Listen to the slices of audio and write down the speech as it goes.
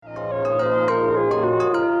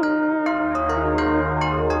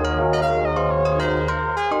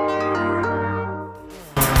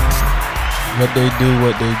What they do,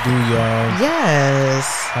 y'all. Yes.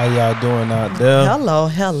 How y'all doing out there?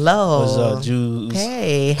 Hello. What's up, Jules?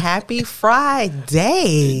 Hey, happy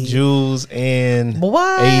Friday. Jules and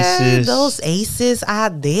What? Aces. Those aces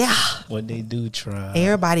out there. What they do try.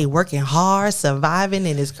 Everybody working hard, surviving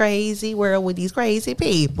in this crazy world with these crazy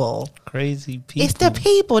people. Crazy people. It's the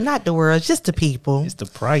people, not the world, just the people. It's the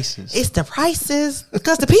prices. It's the prices.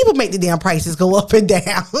 Because the people make the damn prices go up and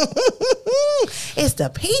down. It's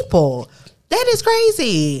the people. That is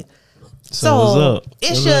crazy. So what's up?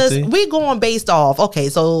 It's just we going based off. Okay,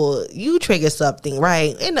 so you trigger something,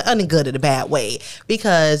 right? In the good or the bad way,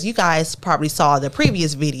 because you guys probably saw the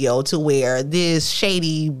previous video to where this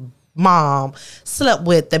shady mom slept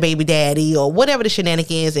with the baby daddy or whatever the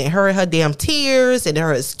shenanigans, and her damn tears and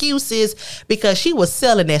her excuses because she was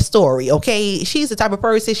selling that story. Okay, she's the type of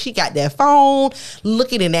person, she got that phone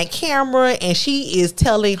looking in that camera and she is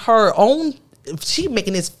telling her own, she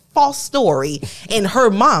making this false story in her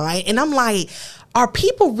mind. And I'm like, are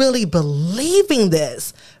people really believing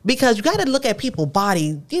this? Because you got to look at people's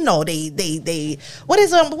body. You know, they what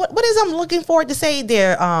is I'm looking for to say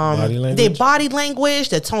their body language,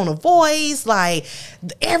 their tone of voice, like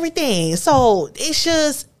everything. So it's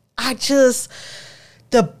just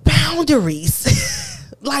the boundaries.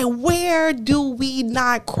 Like, where do we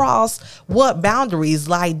not cross what boundaries?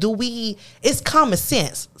 Like, it's common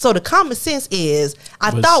sense. So the common sense is,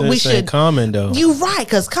 But thought we sense ain't should. common though. You're right,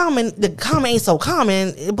 because the common ain't so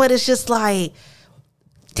common, but it's just like,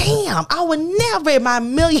 damn, I would never in my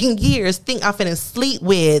million years think I'm finna sleep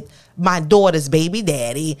with my daughter's baby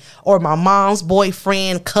daddy or my mom's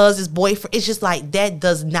boyfriend, cousin's boyfriend. It's just like, that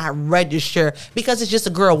does not register because it's just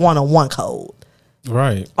a girl one-on-one code.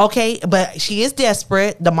 Right. Okay, but she is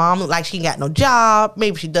desperate. The mom, like, she ain't got no job.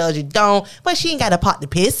 Maybe she does, you don't. But she ain't got a pot to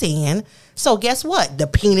piss in. So guess what? The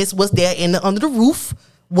penis was there under the roof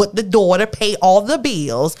with the daughter, pay all the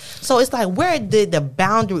bills. So it's like, where should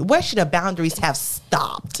the boundaries have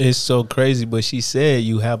stopped? It's so crazy, but she said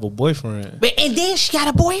you have a boyfriend. And then she got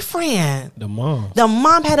a boyfriend. The mom. The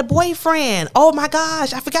mom had a boyfriend. Oh my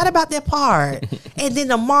gosh, I forgot about that part. And then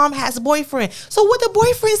the mom has a boyfriend. So what the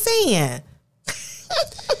boyfriend saying?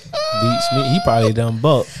 Beats me. He probably done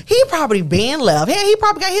bucked. He probably been left. Yeah, he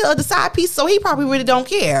probably got his other side piece, so he probably really don't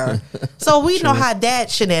care. So we know how that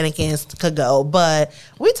shenanigans could go. But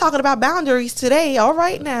we're talking about boundaries today. All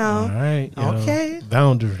right now. All right. Okay.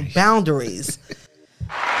 Boundaries.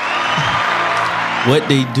 What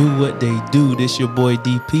they do. This your boy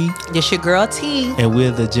DP. This your girl T. And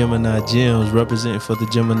we're the Gemini Gems, representing for the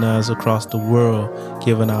Geminis across the world,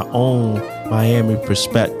 giving our own Miami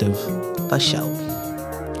perspective. For sure.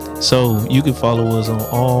 So you can follow us on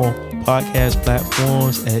all podcast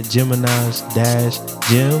platforms at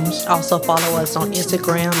Geminis-Gems. Also follow us on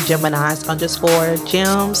Instagram,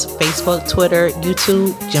 Geminis_Gems, Facebook, Twitter,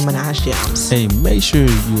 YouTube, Geminis Gems. Hey, make sure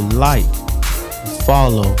you like,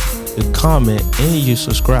 follow, you comment, and you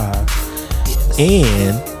subscribe. Yes.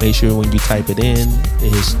 And make sure when you type it in,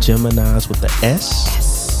 it's Geminis with the S,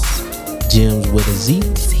 Gems with a Z.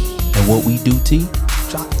 And what we do, T?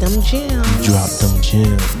 Drop them gems. Drop them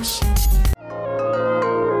gems.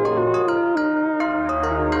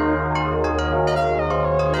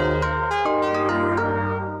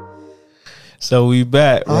 So we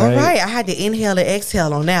back, right? All right. I had to inhale and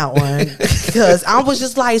exhale on that one because I was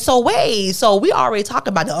just like, so we already talked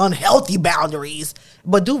about the unhealthy boundaries,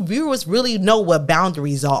 but do viewers really know what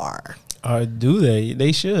boundaries are? Do they?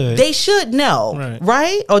 They should. They should know,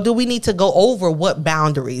 right? Or do we need to go over what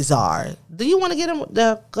boundaries are? Do you want to get them?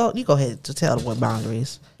 You go ahead to tell them what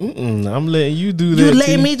boundaries. I'm letting you do that. You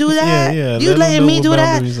letting me do that? Yeah. You letting me do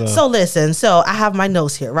that? So listen. So I have my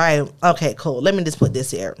notes here, right? Okay, cool. Let me just put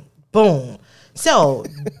this here. Boom. So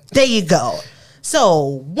there you go.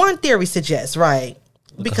 So one theory suggests, right?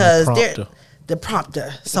 Because the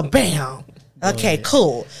prompter. So bam. Okay,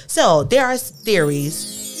 cool. So there are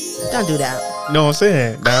theories. Don't do that. No, I'm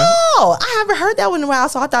saying. Oh, I haven't heard that one in a while,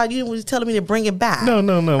 so I thought you was telling me to bring it back. No.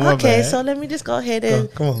 Okay, so let me just go ahead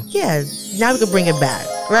and come on. Yeah, now we can bring it back,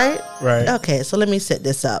 right? Right. Okay, so let me set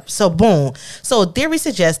this up. So boom. So theory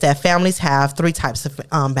suggests that families have three types of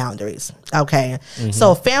boundaries. Okay,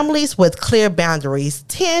 So families with clear boundaries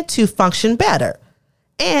tend to function better,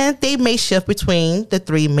 and they may shift between the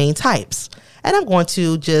three main types. And I'm going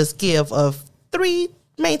to just give of three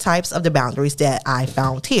main types of the boundaries that I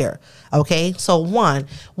found here. Okay, so one,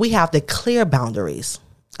 we have the clear boundaries.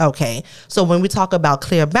 Okay, so when we talk about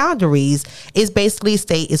clear boundaries, it's basically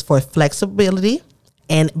is for flexibility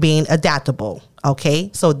and being adaptable.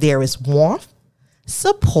 Okay, so there is warmth,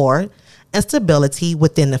 support, and stability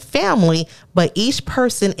within the family, but each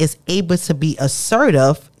person is able to be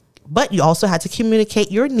assertive but you also have to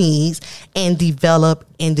communicate your needs and develop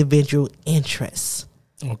individual interests.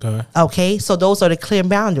 Okay. Okay, so those are the clear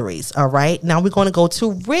boundaries. All right, now we're going to go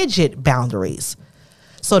to rigid boundaries.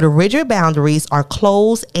 So the rigid boundaries are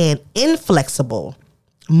closed and inflexible,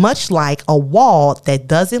 much like a wall that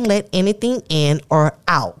doesn't let anything in or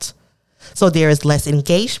out. So there is less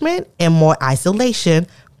engagement and more isolation,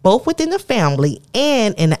 both within the family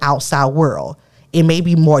and in the outside world. It may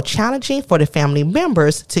be more challenging for the family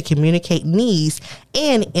members to communicate needs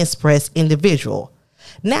and express individual.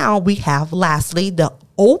 Now we have lastly the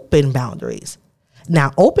open boundaries.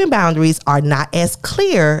 Now, open boundaries are not as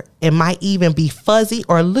clear and might even be fuzzy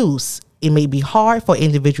or loose. It may be hard for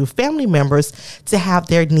individual family members to have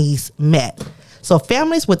their needs met. So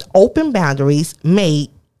families with open boundaries may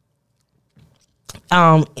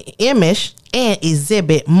image and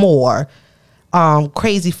exhibit more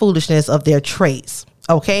crazy foolishness of their traits.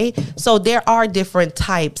 Okay, so there are different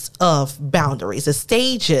types of boundaries, the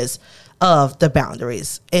stages of the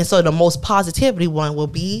boundaries. And so the most positivity one will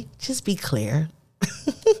be just be clear.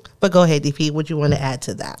 But go ahead, DP. What you want to add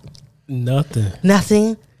to that? Nothing.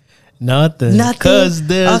 Because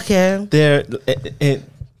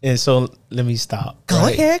and so let me stop. Go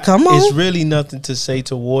ahead. Come on. It's really nothing to say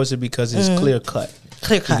towards it because it's clear cut.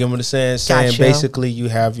 Clear cut. You get what I'm saying? Saying basically you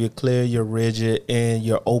have your clear, your rigid, and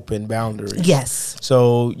your open boundaries. Yes.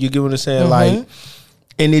 So you get what I'm saying? Like,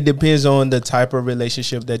 and it depends on the type of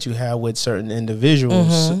relationship that you have with certain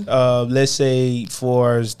individuals. Let's say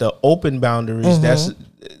for the open boundaries, that's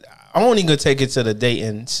I'm only gonna take it to the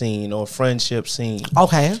dating scene or friendship scene.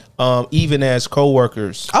 Okay. Even as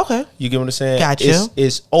coworkers. Okay. You get what I'm saying? Gotcha.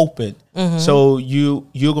 It's open. So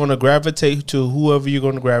you're gonna gravitate to whoever you're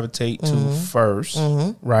gonna gravitate to first,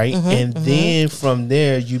 right? And then from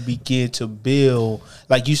there you begin to build,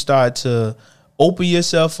 like you start to open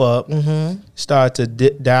yourself up, start to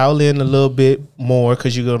dial in a little bit more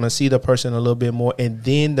because you're going to see the person a little bit more, and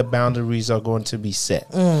then the boundaries are going to be set.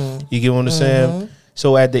 You get what I'm saying?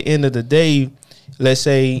 So at the end of the day, let's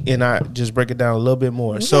say, and I just break it down a little bit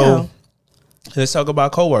more. Yeah. So let's talk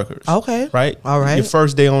about coworkers. Okay. Right? All right. Your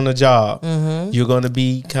first day on the job, you're going to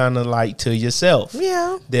be kind of like to yourself.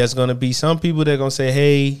 Yeah. There's going to be some people that are going to say,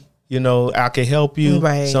 hey, you know, I can help you.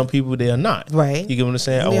 Right. Some people, they are not. Right. You get what I'm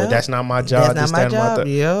saying? Yeah. Oh, that's not my job. That's not my job.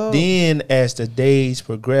 Yeah. Then as the days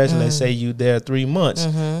progress, let's say you there 3 months,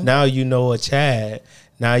 now you know a Chad.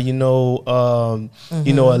 Now you know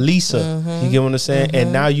a Lisa. You get what I'm saying?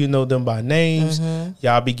 And now you know them by names.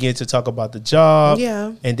 Y'all begin to talk about the job.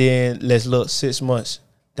 Yeah. And then let's look 6 months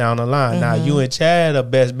down the line. Now you and Chad are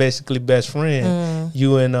basically best friend.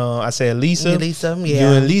 You and I said Lisa. You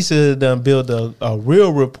and Lisa done build a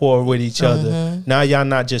real rapport with each other. Now y'all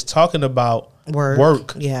not just talking about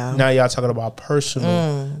work. Yeah. Now y'all talking about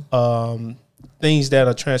personal things that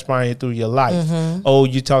are transpiring through your life. Oh,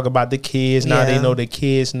 you talk about the kids. Now they know the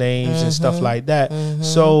kids' names and stuff like that.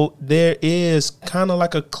 So there is kind of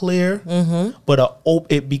like a clear, but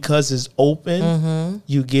because it's open,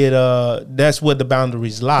 you get that's where the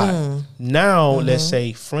boundaries lie. Now let's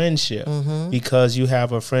say friendship, because you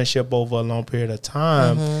have a friendship over a long period of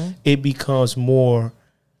time, it becomes more.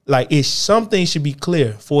 Like something should be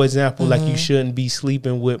clear. For example, like you shouldn't be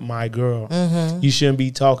sleeping with my girl. You shouldn't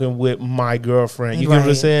be talking with my girlfriend. You get what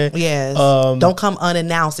I'm saying? Yes. Don't come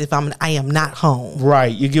unannounced if I am not home.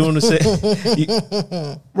 Right. You get what I'm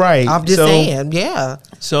saying? Right. I'm just saying. Yeah.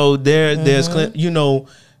 So there's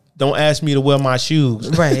don't ask me to wear my shoes.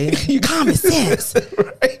 Right. Common sense.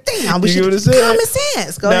 Right. Damn. You get what I'm saying? Common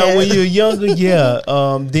sense. Go ahead. Now when you're younger,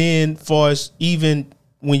 then for us even.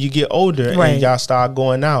 When you get older and y'all start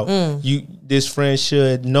going out, this friend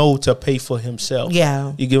should know to pay for himself.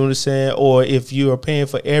 Yeah. You get what I'm saying? Or if you are paying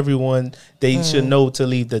for everyone, they should know to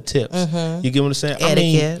leave the tips. You get what I'm saying?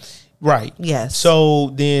 Etiquette. Right. Yes.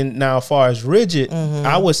 So then now as far as rigid,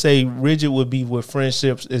 I would say rigid would be with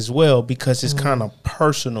friendships as well because it's kind of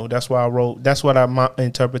personal. That's why I wrote, my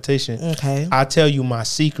interpretation. Okay. I tell you my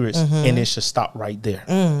secrets and it should stop right there.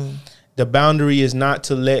 The boundary is not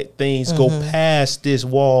to let things go past this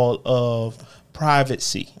wall of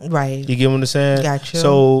privacy. Right. You get what I'm saying? Gotcha.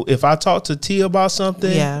 So if I talk to T about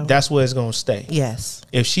something, that's where it's going to stay. Yes.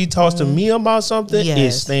 If she talks to me about something,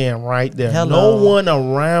 it's staying right there. Hello. No one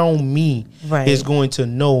around me is going to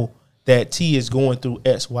know that T is going through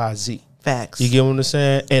X, Y, Z. Facts. You get what I'm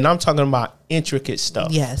saying? And I'm talking about intricate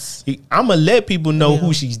stuff. Yes. I'm going to let people know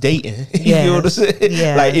who she's dating. You get what I'm saying?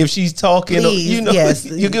 Yeah. Like if she's talking, please, you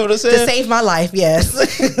get what I'm saying? To save my life, yes.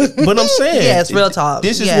 But I'm saying. Yes, real talk.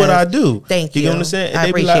 This is what I do. Thank you. You get what I'm saying? And I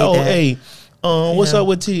they be like, oh, that. hey, what's up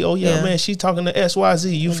with T? Oh, yeah, man, she talking to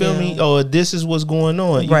XYZ. You feel me? Or this is what's going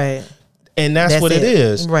on. Right. And that's what it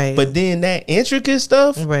is. Right. But then that intricate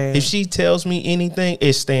stuff, Right. if she tells me anything,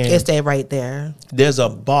 it's staying. It's that right there. There's a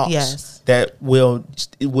box Yes. that will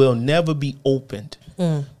never be opened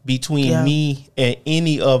between me and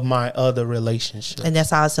any of my other relationships. And that's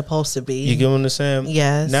how it's supposed to be. You get what I'm saying?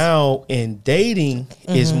 Yes. Now in dating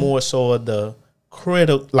is more so of the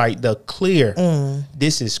critical, like the clear.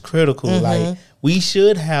 This is critical. Like we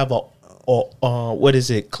should have a what is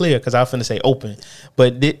it? Clear, because I was finna say open,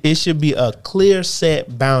 but it should be a clear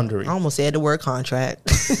set boundary. I almost said the word contract.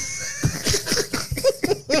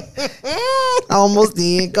 Almost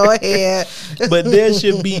did. Go ahead. But there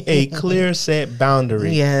should be a clear set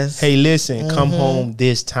boundary. Yes. Hey, listen, come home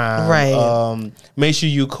this time. Right. Make sure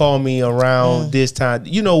you call me around this time.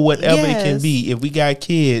 You know, whatever it can Yes. be. If we got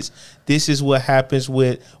kids, this is what happens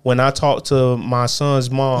with when I talk to my son's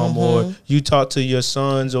mom or you talk to your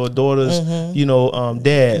sons or daughters,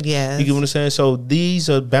 dad. Yes. You get what I'm saying? So these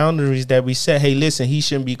are boundaries that we set. Hey, listen, he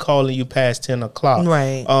shouldn't be calling you past 10 o'clock.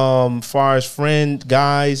 Right. Far as friend,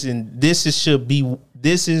 guys, and this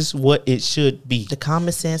is what it should be. The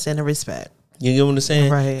common sense and the respect. You get what I'm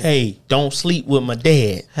saying? Right. Hey, don't sleep with my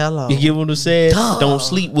dad. Hello. You get what I'm saying? Duh. Don't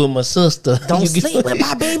sleep with my sister. Don't You get sleep what- with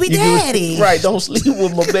my baby you get what- daddy. Right. Don't sleep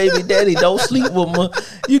with my baby daddy. Don't sleep with my.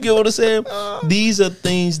 You get what I'm saying? These are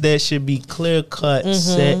things that should be clear cut,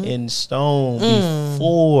 set in stone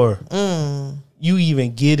before you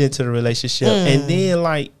even get into the relationship. And then,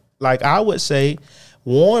 like I would say,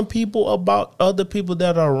 warn people about other people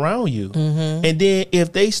that are around you. And then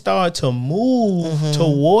if they start to move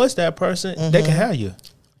towards that person, they can have you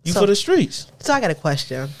So- for the streets. So I got a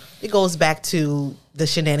question. It goes back to the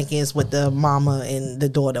shenanigans with the mama and the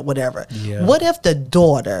daughter, whatever. Yeah. What if the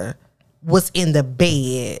daughter was in the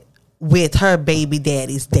bed with her baby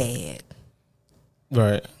daddy's dad?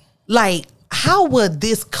 Right. Like, how would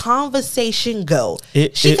this conversation go?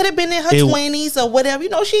 She could have been in her 20s or whatever. You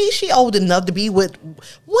know, she old enough to be with.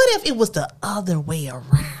 What if it was the other way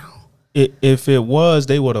around? If it was,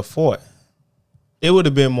 they would have fought. It would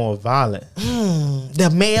have been more violent.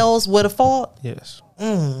 The males would have fought. Yes.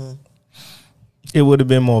 It would have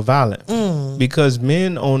been more violent because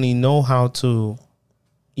men only know how to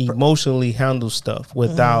emotionally handle stuff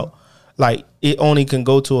without, like, it only can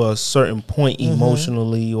go to a certain point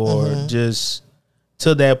emotionally or just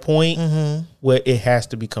to that point where it has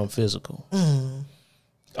to become physical.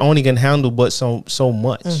 Only can handle but so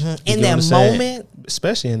much. You In get what that I'm saying? moment?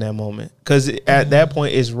 Especially in that moment. Because at that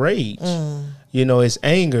point, it's rage. You know, it's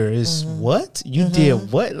anger. It's what? You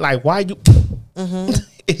did what? Like, why you...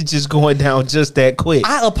 It's just going down just that quick.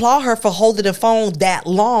 I applaud her for holding the phone that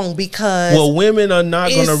long because Well, women are not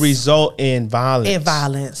going to it's- result in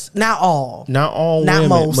violence. Not all. Not all Not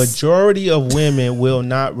women. most. Majority of women will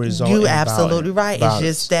not result in You absolutely right. violence.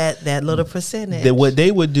 It's just that little percentage. What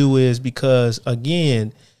they would do is, because,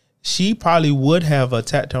 again, she probably would have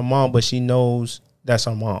attacked her mom, but she knows that's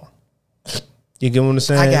her mom. You get what I'm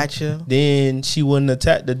saying? I got you. Then she wouldn't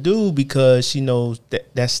attack the dude because she knows that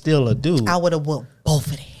that's still a dude. I would have whooped both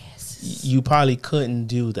of their asses. You probably couldn't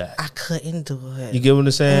do that. I couldn't do it. You get what I'm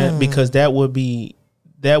saying? Because that would be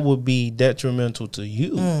detrimental to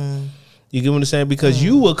you. You get what I'm saying? Because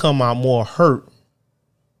you will come out more hurt.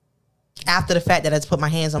 After the fact that I just put my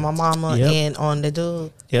hands on my mama Yep. and on the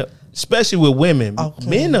dude. Yep. Especially with women. Okay.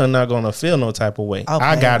 Men are not gonna feel no type of way.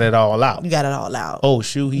 I Okay. got it all out. You got it all out. Oh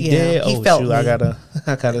shoot, he Yeah, dead. he Oh felt shoot, I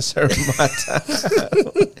me. gotta serve my time.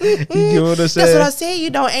 You get what I'm saying? That's what I said. You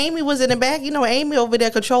know, Amy was in the back. You know, Amy over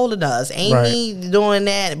there controlling us. Amy doing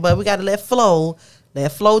that, but we got to let Flo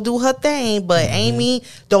do her thing. But Amy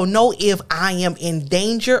don't know if I am in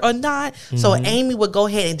danger or not. So Amy would go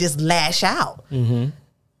ahead and just lash out.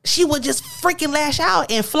 She would just freaking lash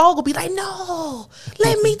out, and Flo would be like, "No,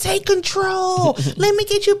 let me take control. Let me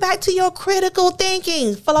get you back to your critical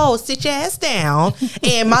thinking. Flo, sit your ass down,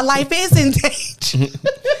 and my life is in danger."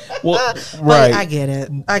 Well, But right. I get it.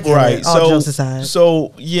 I get Right. it. All jokes aside.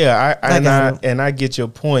 So yeah, I got it. I get your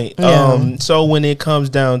point. Yeah. So when it comes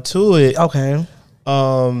down to it, Okay.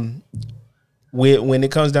 when it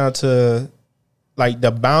comes down to like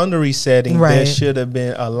the boundary setting, there Right. should have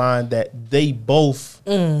been a line that they both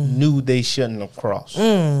knew they shouldn't have crossed.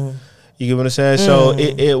 You get what I'm saying? So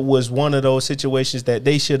it was one of those situations that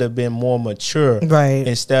they should have been more mature, Right.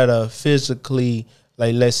 Instead of physically,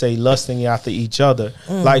 like, let's say, lusting after each other.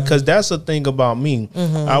 Like, because that's the thing about me.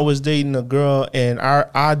 I was dating a girl, and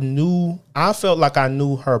I felt like I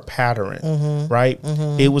knew her pattern, right?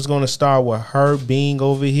 It was going to start with her being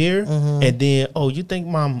over here, and then, oh, you think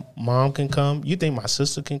my mom can come? You think my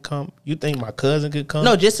sister can come? You think my cousin can come?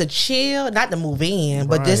 No, just to chill, not to move in,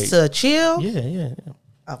 but just Right. to chill. Yeah.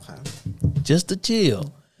 Okay. Just to chill.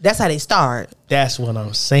 That's how they start. That's what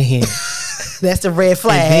I'm saying. That's the red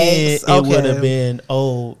flags. And then it would have been,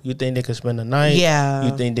 oh, you think they can spend the night? Yeah.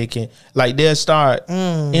 You think they can, like, they'll start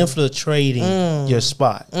infiltrating your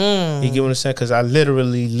spot. You get what I'm saying? Because I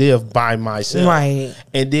literally live by myself. Right.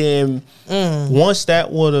 And then once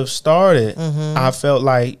that would have started, I felt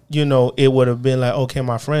like, you know, it would have been like, okay,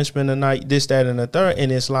 my friend spend the night, this, that, and the third.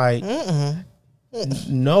 And it's like,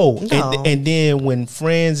 no. And then when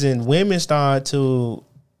friends and women start to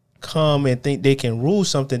come and think they can rule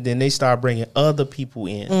something, then they start bringing other people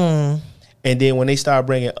in. And then when they start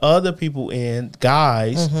bringing other people in,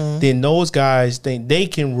 guys, then those guys think they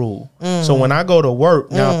can rule. So when I go to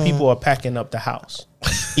work, now people are packing up the house,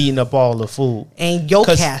 eating up all the food. And your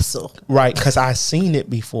castle. Right, because I seen it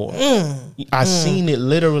before. I seen it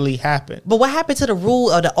literally happen. But what happened to the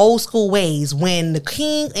rule of the old school ways when the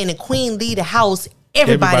king and the queen leave the house,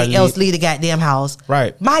 everybody else leave the goddamn house?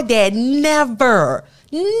 Right. My dad never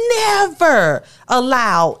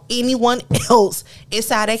allowed anyone else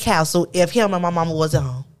inside that castle if him and my mama wasn't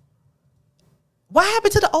home. What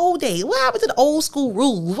happened to the old days? What happened to the old school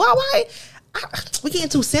rules? Why we getting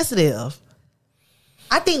too sensitive?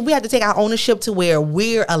 I think we have to take our ownership to where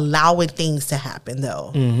we're allowing things to happen,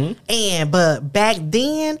 though. But back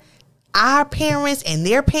then, our parents and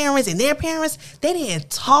their parents and their parents, they didn't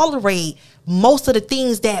tolerate most of the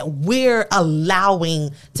things that we're allowing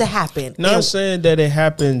to happen. Not saying that it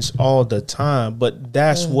happens all the time, but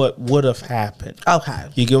that's what would have happened. Okay.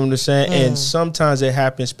 You get what I'm saying? And sometimes it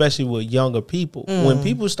happens, especially with younger people. When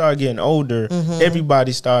people start getting older,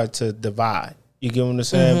 everybody starts to divide. You get what I'm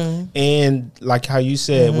saying? And like how you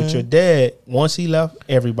said with your dad, once he left,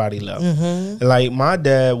 everybody left. Like my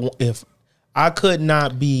dad, if I could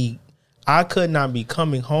not be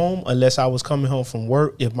coming home unless I was coming home from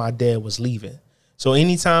work if my dad was leaving. So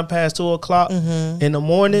anytime past 2:00 in the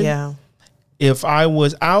morning, if I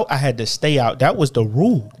was out, I had to stay out. That was the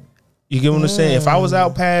rule. You get what I'm saying? If I was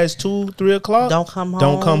out past 2-3 o'clock, don't come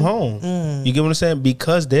home. You get what I'm saying?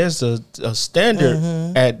 Because there's a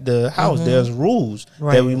standard at the house. There's rules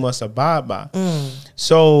that we must abide by.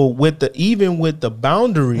 So even with the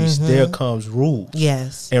boundaries, there comes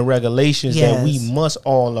rules, and regulations that we must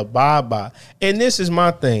all abide by. And this is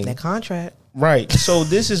my thing. That contract. Right. So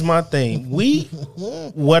this is my thing.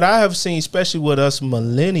 What I have seen, especially with us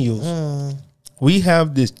millennials, we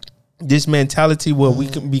have this mentality where we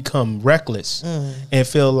can become reckless and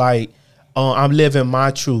feel like I'm living my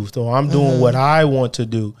truth or I'm doing what I want to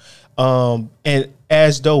do. And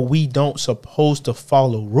as though we don't supposed to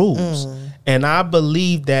follow rules. And I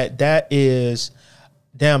believe that is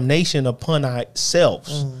damnation upon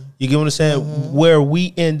ourselves. You get what I'm saying? Where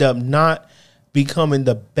we end up not becoming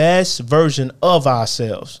the best version of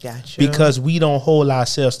ourselves. Gotcha. Because we don't hold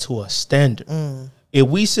ourselves to a standard. If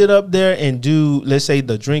we sit up there and do, let's say,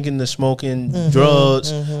 the drinking, the smoking,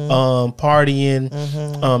 drugs, partying,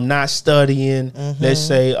 not studying, let's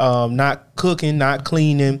say, not cooking, not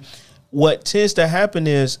cleaning, what tends to happen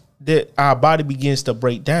is that our body begins to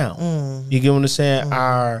break down. You get what I'm saying?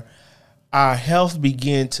 Our health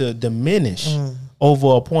begin to diminish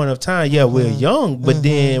over a point of time. Yeah, we're young, but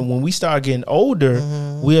then when we start getting older,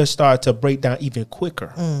 we'll start to break down even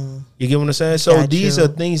quicker. You get what I'm saying? So these are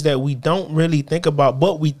things that we don't really think about,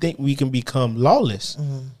 but we think we can become lawless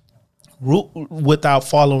without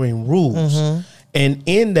following rules. And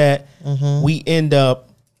in that, we end up,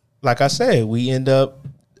 like I said,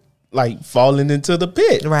 like falling into the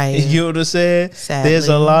pit. Right. You know what I'm saying? Sadly. There's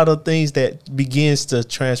a lot of things that begins to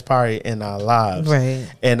transpire in our lives. Right.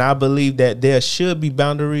 And I believe that there should be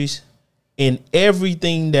boundaries in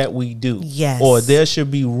everything that we do. Yes. Or there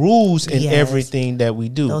should be rules in everything that we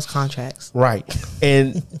do. Those contracts. Right.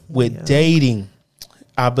 And with dating,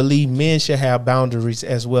 I believe men should have boundaries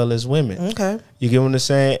as well as women. Okay. You get what I'm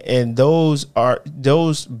saying? And those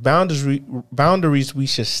boundaries we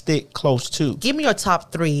should stick close to. Give me your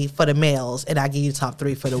top 3 for the males, and I'll give you the top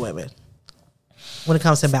 3 for the women when it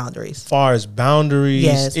comes to boundaries. As far as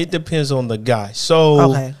boundaries, it depends on the guy.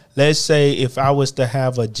 So let's say if I was to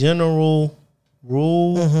have a general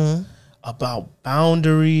rule about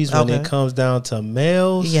boundaries when it comes down to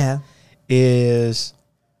males, is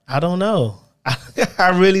I don't know.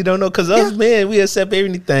 I really don't know, because us men, we accept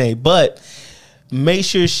everything, but make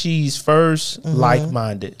sure she's first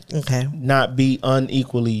like-minded. Okay. Not be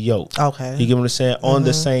unequally yoked. Okay. You get what I'm saying? On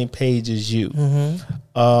the same page as you.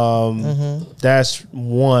 That's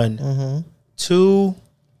one. 2,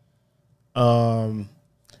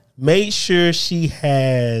 make sure she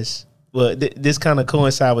has, well, this kind of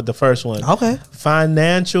coincide with the first one. Okay.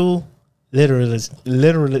 Financial Literally.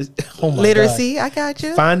 Oh my Literacy. God. I got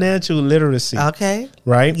you. Financial literacy. Okay.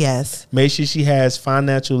 Right. Yes. Make sure she has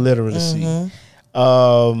financial literacy.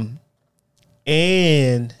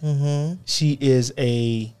 And she is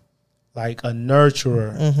a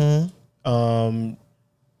nurturer.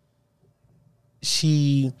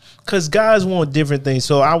 Because guys want different things,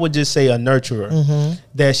 so I would just say a nurturer,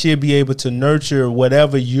 that she'll be able to nurture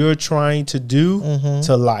whatever you're trying to do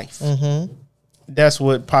to life. That's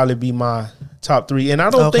what probably be my top 3, and I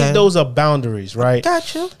don't think those are boundaries, right?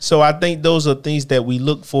 Gotcha. So I think those are things that we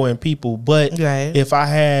look for in people. But if I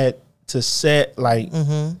had to set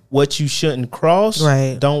what you shouldn't cross,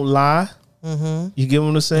 don't lie. You get what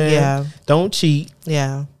I'm saying? Yeah. Don't cheat.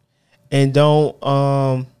 Yeah. And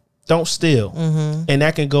don't steal. And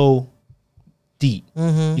that can go deep.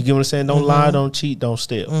 You get what I'm saying? Don't lie, don't cheat, don't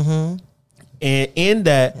steal. And in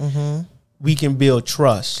that, we can build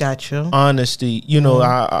trust. Gotcha. Honesty. You know,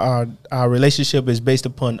 our relationship is based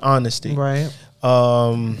upon honesty. Right.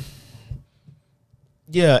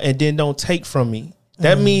 Yeah, and then don't take from me.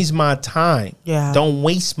 That means my time. Yeah. Don't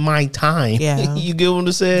waste my time. Yeah. You get what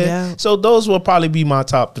I'm saying? Yeah. So those will probably be my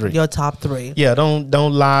top 3. Your top 3. Yeah, don't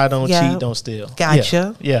lie, don't cheat, don't steal.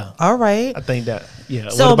 Gotcha. Yeah. All right. I think that. Yeah.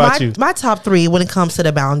 So what about you? My top 3 when it comes to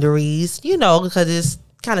the boundaries, because it's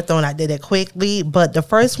kind of thrown out there that quickly, but the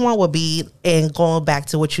first one would be, and going back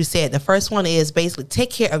to what you said, the first one is basically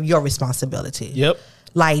take care of your responsibility. Yep.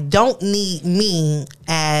 Like, don't need me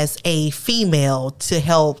as a female to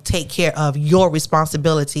help take care of your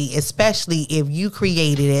responsibility, especially if you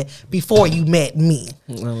created it before you met me.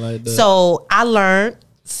 I like that. So I learned,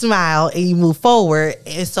 smile, and you move forward.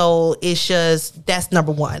 And so it's just, that's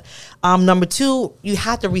number 1. Number 2, you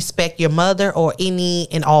have to respect your mother or any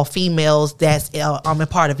and all females that's a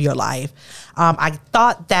part of your life. I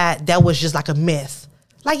thought that was just like a myth.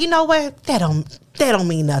 Like, you know what? That don't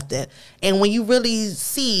mean nothing. And when you really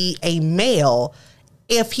see a male,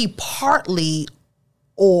 if he partly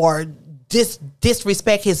or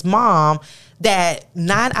disrespect his mom, that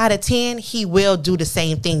 9 out of 10, he will do the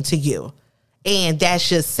same thing to you. And that's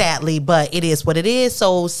just sadly, but it is what it is.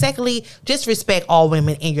 So secondly, just respect all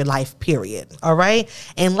women in your life, period. All right.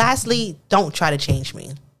 And lastly, don't try to change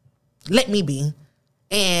me. Let me be.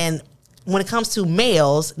 And when it comes to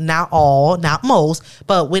males, not all, not most,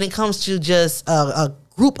 but when it comes to just a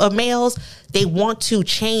group of males, they want to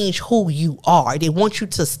change who you are. They want you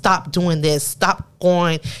to stop doing this, stop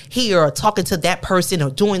going here or talking to that person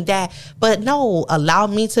or doing that. But no, allow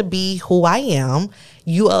me to be who I am.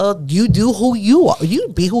 You do who you are. You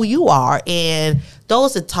be who you are. And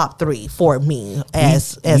those are top 3 for me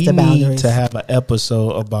as the boundaries. We need to have an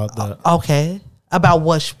episode about the okay. About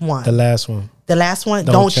which one? The last one. The last one,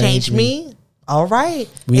 don't change me. All right.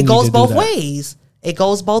 It goes both ways. It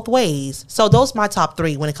goes both ways. So those are my top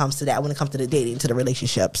 3 when it comes to that, when it comes to the dating, to the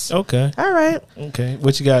relationships. Okay. All right. Okay.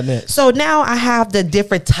 What you got next? So now I have the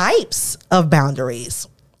different types of boundaries.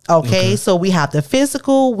 Okay. So we have the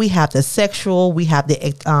physical, we have the sexual, we have the,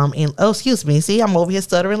 see, I'm over here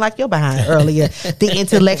stuttering like you're behind earlier. The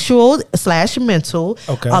intellectual / mental,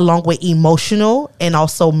 along with emotional and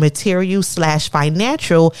also material /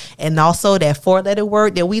 financial, and also that 4-letter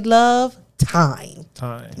word that we love, time.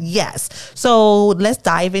 Yes. So let's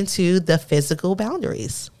dive into the physical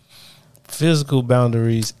boundaries. Physical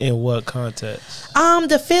boundaries in what context?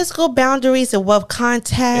 The physical boundaries in what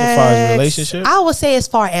context? As far as relationships? I would say as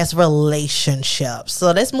far as relationships.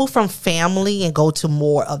 So let's move from family and go to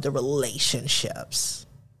more of the relationships.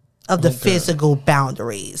 Of the physical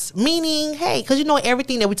boundaries. Meaning, hey, because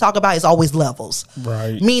everything that we talk about is always levels.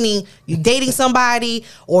 Right. Meaning you're dating somebody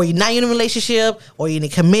or you're not in a relationship or you're in a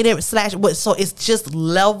committed / so it's just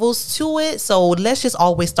levels to it. So let's just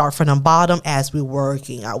always start from the bottom as we're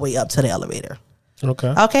working our way up to the elevator.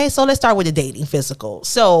 Okay, so let's start with the dating physical.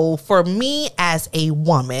 So for me as a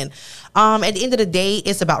woman, at the end of the day,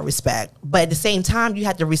 it's about respect. But at the same time, you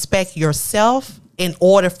have to respect yourself in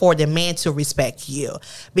order for the man to respect you.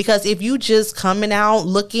 Because if you just coming out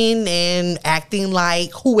looking and acting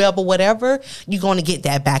like whoever, whatever, you're going to get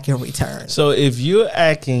that back in return. So if you're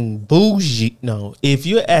acting bougie, if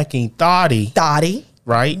you're acting thotty,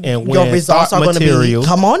 right, and your results are going to be,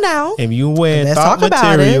 come on now. And you wearing thought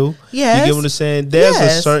material, yes. You get what I'm saying? There's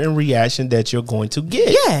a certain reaction that you're going to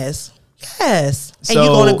get. Yes. So, and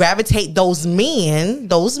you're going to gravitate those men,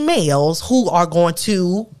 those males who are going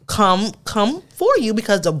to come for you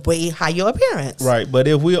because of how your appearance. Right. But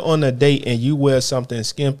if we're on a date and you wear something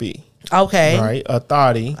skimpy, right, a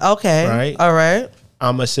thotty, right, all right,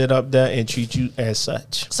 I'm going to sit up there and treat you as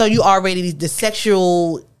such. So you already, the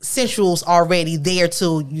sexual sensuals already there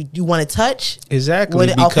to you want to touch. Exactly,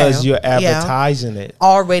 because you're advertising it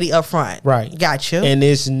already up front. Right. Gotcha. And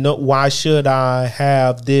it's no, why should I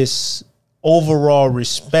have this overall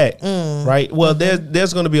respect, right? Well,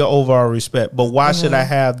 there's going to be an overall respect, but why should I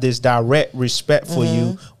have this direct respect for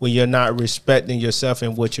you when you're not respecting yourself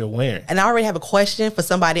and what you're wearing? And I already have a question for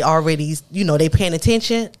somebody already, they paying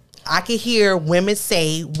attention. I can hear women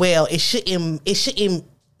say, well, it shouldn't,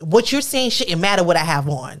 what you're saying shouldn't matter what I have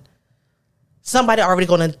on. Somebody already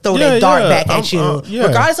going to throw that dart back at you.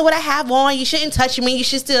 Regardless of what I have on, you shouldn't touch me. You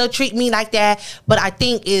should still treat me like that. But I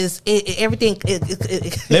think everything.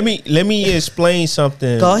 Let me explain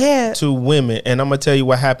something. Go ahead. To women, and I'm gonna tell you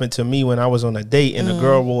what happened to me when I was on a date, and the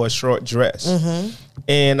girl wore a short dress,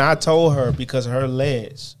 and I told her because of her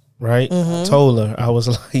legs, right? I told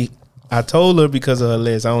her because of her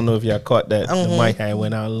legs. I don't know if y'all caught that. The mic had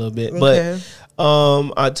went out a little bit, but.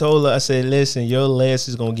 I told her, I said, listen, your legs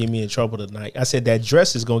is going to get me in trouble tonight. I said, that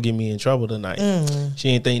dress is going to get me in trouble tonight. She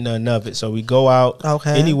ain't think nothing of it. So we go out.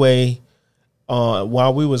 Okay. Anyway,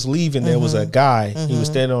 while we was leaving, there was a guy. He was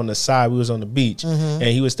standing on the side. We was on the beach. And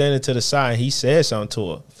he was standing to the side. And he said something to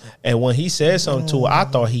her. And when he said something to her, I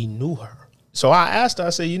thought he knew her. So I asked her, I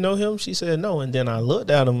said, you know him? She said, no. And then I looked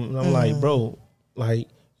at him, and I'm like, bro, like,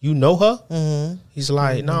 you know her? He's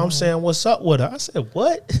like, no, I'm saying, what's up with her? I said,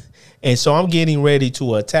 what? And so I'm getting ready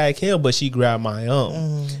to attack him, but she grabbed my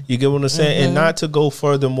arm. You get what I'm saying? And not to go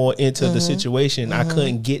furthermore into the situation, I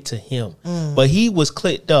couldn't get to him. But he was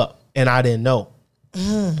clicked up, and I didn't know.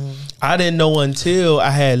 I didn't know until I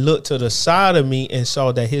had looked to the side of me and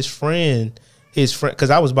saw that his friend, because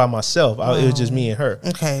I was by myself. It was just me and her.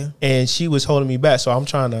 Okay. And she was holding me back. So I'm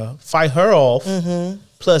trying to fight her off,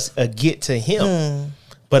 plus get to him.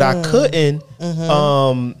 But I couldn't.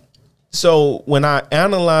 So when I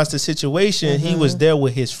analyzed the situation, he was there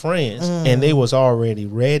with his friends, and they was already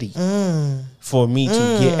ready for me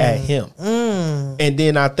to get at him. And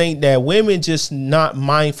then I think that women just not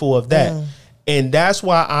mindful of that. And that's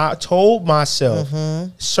why I told myself,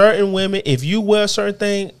 certain women, if you wear a certain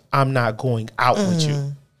thing, I'm not going out with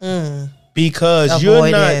you. Because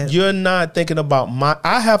you're not thinking about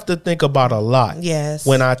I have to think about a lot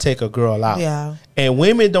when I take a girl out. Yeah. And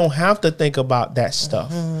women don't have to think about that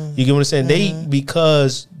stuff. You get what I'm saying?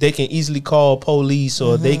 Because they can easily call police,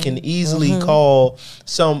 or they can easily call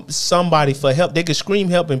somebody for help. They can scream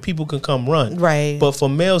help and people can come run. Right. But for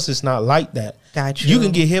males, it's not like that. Gotcha. You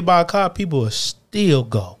can get hit by a car, people will still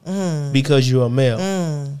go because you're a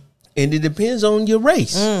male. And it depends on your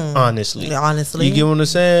race, honestly. You get what I'm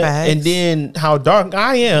saying? Facts. And then how dark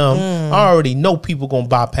I am, I already know people going to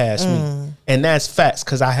bypass me. And that's facts,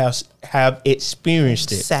 because I have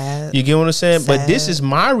experienced it. Sad. You get what I'm saying? Sad. But this is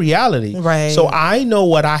my reality. Right. So I know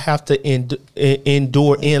what I have to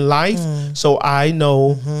endure in life. So I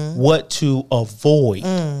know what to avoid.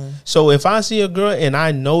 So if I see a girl and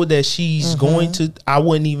I know that she's going to,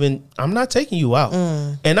 I'm not taking you out.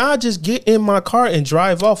 And I'll just get in my car and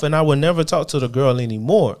drive off, and I will never talk to the girl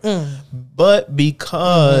anymore. But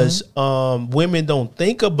because women don't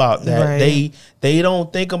think about that, they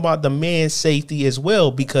don't think about the man's safety as well.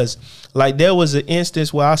 Because like there was an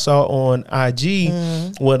instance where I saw on IG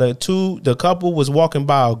where the couple was walking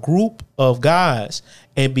by a group of guys,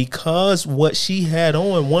 and because what she had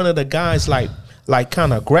on, one of the guys like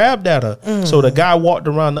kind of grabbed at her. So the guy walked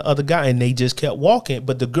around the other guy, and they just kept walking,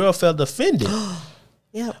 but the girl felt offended.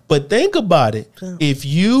 Yeah. But think about it. If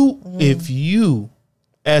you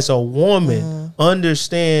as a woman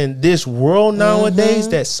understand this world nowadays,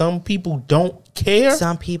 that some people don't care.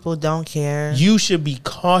 Some people don't care. You should be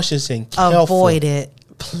cautious and careful. Avoid it.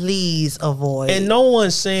 Please avoid. And no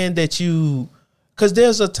one's saying that because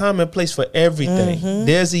there's a time and place for everything.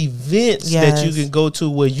 There's events that you can go to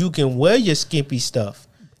where you can wear your skimpy stuff.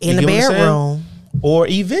 In the bedroom. Or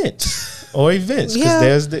events.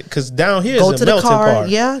 Because down here is a melting pot.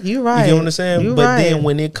 Yeah, you're right. You get what I'm saying? Then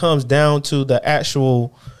when it comes down to the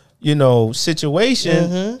actual,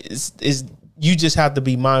 situation, is you just have to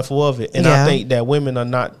be mindful of it. And I think that women are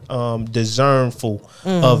not discernful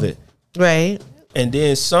of it. Right. And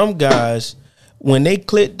then some guys, when they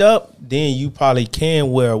clicked up, then you probably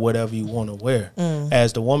can wear whatever you want to wear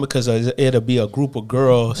as the woman, because it'll be a group of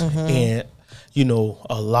girls and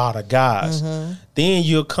a lot of guys. then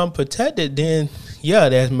you'll come protected. Then yeah,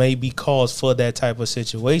 that may be cause for that type of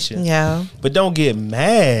situation. Yeah. But don't get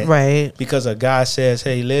mad, Right. because a guy says,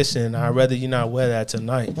 "Hey, listen, I'd rather you not wear that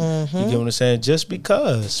tonight." You get what I'm saying? Just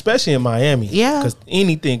because, especially in Miami, Yeah. because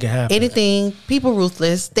anything can happen. Anything. People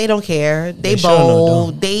ruthless. They don't care. They They sure no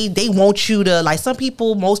bold. They want you to, like,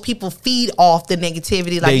 most people feed off the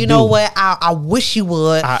negativity. Like, They you know do. what? I wish you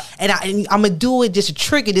would, and I'm gonna do it just to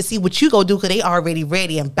trigger to see what you go do, because they already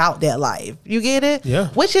ready and about that life. You get it? Yeah.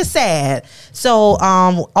 Which is sad. So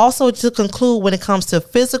also to conclude, when it comes to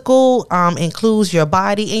physical, includes your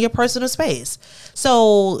body and your personal space.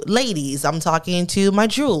 So ladies, I'm talking to my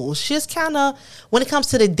jewels. Just kind of, when it comes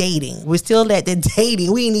to the dating, we're still at the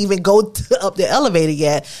dating. We ain't even go up the elevator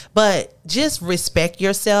yet, but just respect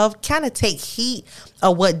yourself. Kind of take heat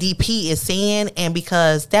of what DP is saying, and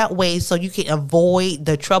because that way, so you can avoid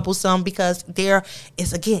the troublesome, because there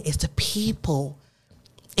is, again, it's the people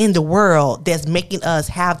in the world that's making us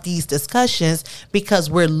have these discussions, because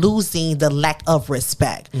we're losing the lack of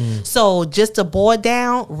respect. So just to boil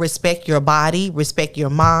down, respect your body, respect your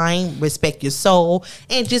mind, respect your soul,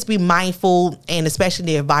 and just be mindful, and especially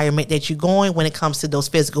the environment that you're going when it comes to those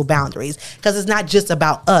physical boundaries, because it's not just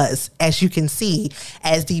about us, as you can see,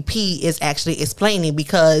 as DP is actually explaining,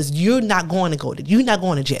 because you're not going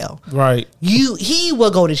to jail. Right. He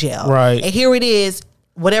will go to jail. Right. And here it is,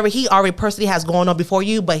 whatever he already personally has going on before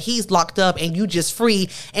you, but he's locked up and you just free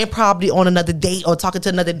and probably on another date or talking to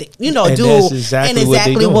another, And dude. that's exactly what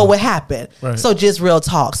they doing. What would happen. Right. So just real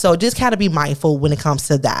talk. So just kind of be mindful when it comes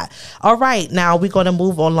to that. All right. Now we're going to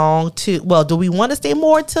move along to, well, do we want to stay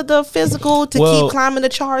more to the physical to keep climbing the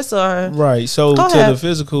charts, or? Right. So Go to ahead. the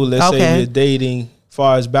physical, let's say you're dating,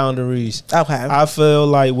 far as boundaries. Okay. I feel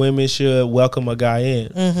like women should welcome a guy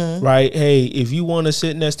in. Right? Hey, if you want to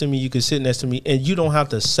sit next to me, you can sit next to me, and you don't have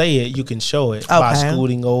to say it. You can show it by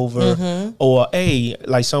scooting over, or hey,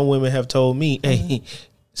 like some women have told me, hey,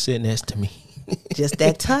 sit next to me. Just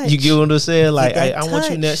that touch. You get what I'm saying? Like, that I want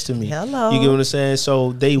you touch. next to me. Hello. You get what I'm saying?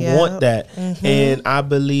 So they want that. And I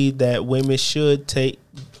believe that women should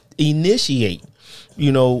initiate,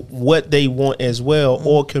 what they want as well,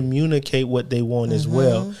 or communicate what they want as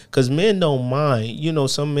well. Because men don't mind.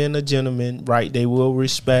 Some men are gentlemen, right? They will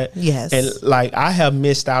respect. Yes. And like, I have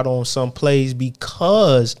missed out on some plays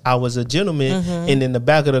because I was a gentleman. And in the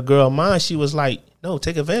back of the girl mind, she was like, no,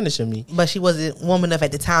 take advantage of me. But she wasn't woman enough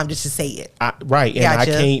at the time just to say it. Right. And I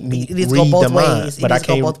Gotcha. can't It read needs to go both the mind. ways. But I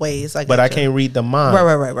can't go both ways. But I can't read the mind.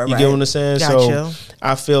 Right. You get what I'm saying? Gotcha. So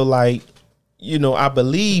I feel like, I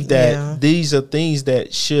believe that these are things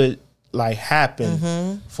that should like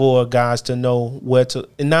happen for guys to know where to.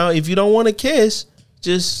 And now, if you don't want to kiss,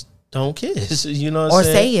 just don't kiss. You know what I'm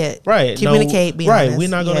saying? Or say it. Right. Communicate. Be right. honest. We're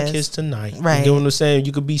not gonna Yes. kiss tonight. Right. You get what I'm saying?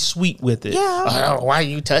 You could be sweet with it. Yeah. Oh, why are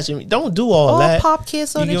you touching me? Don't do all Or that. pop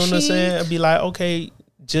kiss on You the get what I'm cheek. saying? And be like, okay,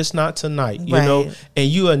 just not tonight. You Right. know? And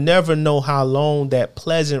you will never know how long that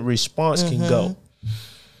pleasant response can go.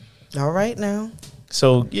 All right now.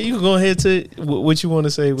 So you can go ahead to what you want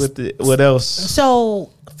to say with it. What else? So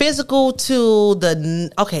physical to the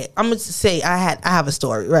I'm gonna say I have a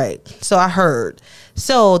story, right? So I heard.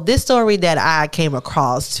 So this story that I came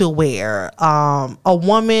across to where a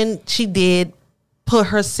woman, she did put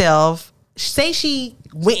herself, say she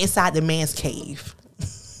went inside the man's cave.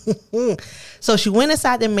 So she went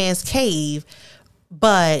inside the man's cave,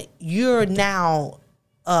 but you're now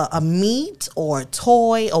a meat or a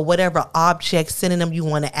toy or whatever object synonym you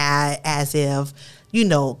want to add, as if,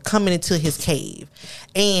 coming into his cave.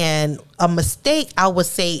 And a mistake I would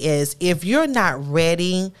say is, if you're not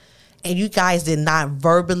ready and you guys did not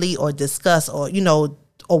verbally or discuss or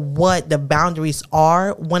what the boundaries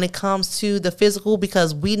are when it comes to the physical,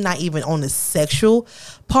 because we're not even on the sexual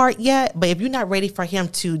part yet. But if you're not ready for him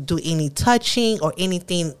to do any touching or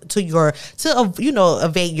anything to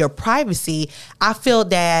evade your privacy, I feel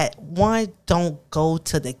that don't go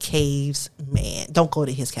to the cave's man. Don't go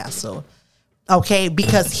to his castle. Okay,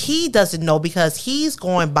 because he doesn't know, because he's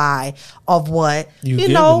going by of what you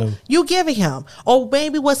giving him, or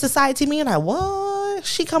maybe what society mean. Like, what,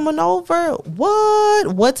 she coming over?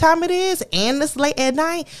 What time it is? And it's late at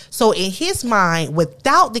night. So in his mind,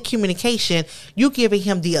 without the communication, you giving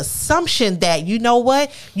him the assumption that you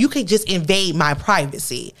can just invade my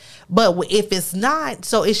privacy. But if it's not,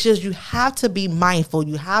 so it's just, you have to be mindful.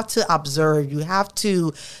 You have to observe. You have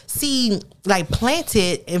to see, like, plant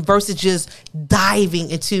it, and versus just diving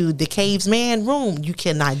into the cave's man room. You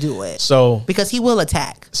cannot do it. So because he will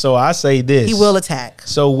attack. So I say this. He will attack.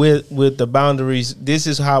 So with the boundaries, this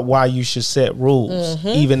is why you should set rules,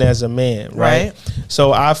 even as a man, right?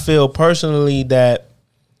 So I feel personally that,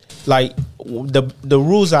 like, the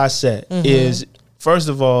rules I set is, first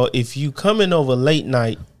of all, if you coming over late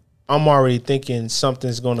night, I'm already thinking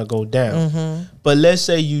something's gonna go down. But let's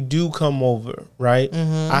say you do come over, right?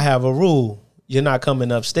 I have a rule. You're not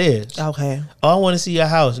coming upstairs. Okay. Oh, I want to see your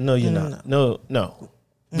house. No, you're not. No.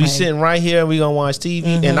 We sitting right here. We gonna watch TV,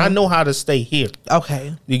 and I know how to stay here.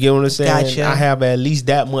 Okay. You get what I'm saying? Gotcha. I have at least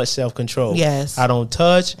that much self-control. Yes. I don't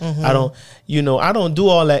touch. I don't. I don't do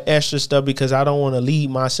all that extra stuff because I don't want to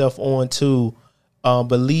lead myself on to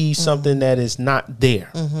believe something that is not there.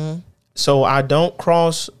 So I don't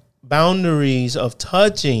cross boundaries of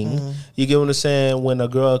touching. You get what I'm saying? When a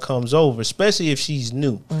girl comes over, especially if she's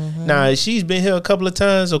new. Now, if she's been here a couple of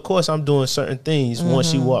times, of course, I'm doing certain things once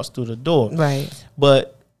she walks through the door. Right.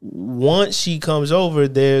 But once she comes over,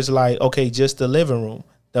 there's like, okay, just the living room.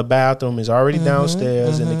 The bathroom is already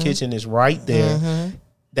downstairs and the kitchen is right there.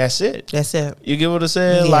 That's it. That's it. You get what I'm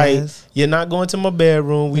saying? Yes. Like, you're not going to my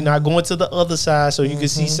bedroom. We're not going to the other side so you can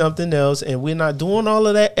see something else. And we're not doing all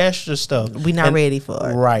of that extra stuff. We're not ready for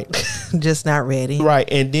it. Right. Just not ready. Right.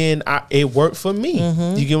 And then it worked for me.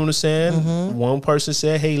 You get what I'm saying? One person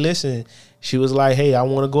said, hey, listen. She was like, hey, I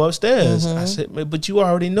want to go upstairs. I said, but you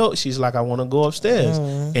already know. She's like, I want to go upstairs.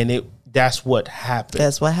 And that's what happened.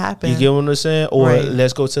 That's what happened. You get what I'm saying? Or Right.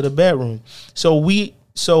 let's go to the bedroom.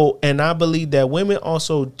 And I believe that women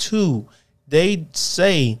also too, they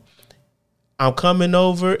say, I'm coming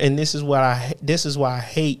over, and this is why I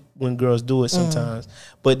hate when girls do it sometimes.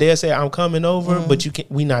 But they'll say, I'm coming over, but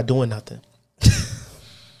we not doing nothing.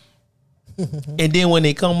 And then when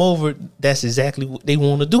they come over, that's exactly what they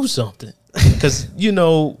want to do something. Because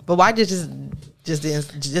But why just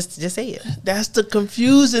say it? That's the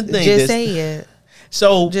confusing thing. Just say it.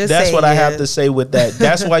 So Just that's say what I have it. to say with that.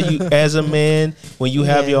 That's why you, as a man, when you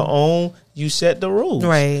have your own, you set the rules.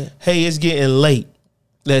 Right. Hey, it's getting late.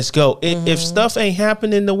 Let's go. If stuff ain't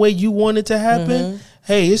happening the way you want it to happen,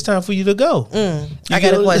 hey, it's time for you to go. I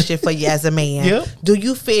got a question for you as a man. Yep. Do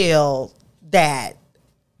you feel that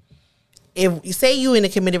if you say you in a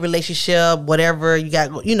committed relationship, whatever you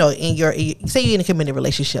got, say you're in a committed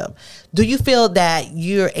relationship, do you feel that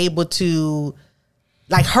you're able to,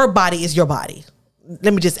 like, her body is your body?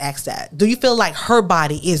 Let me just ask that. Do you feel like her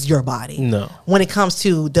body is your body? No. When it comes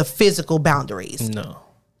to the physical boundaries? No.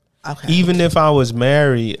 Okay. Even if I was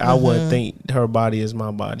married, I wouldn't think her body is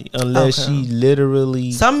my body unless she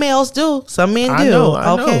literally. Some males do. Some men do. I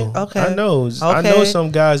know. Okay. I know. I know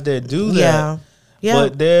some guys that do that. Yeah.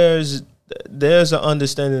 But there's an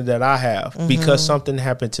understanding that I have because something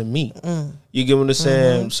happened to me. You get what I'm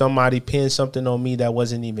saying? Somebody pinned something on me that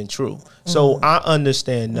wasn't even true. So I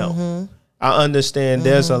understand. No, I understand.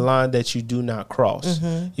 There's a line that you do not cross.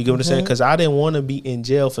 You get what I'm saying? Because I didn't want to be in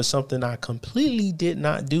jail for something I completely did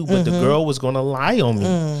not do, but the girl was gonna lie on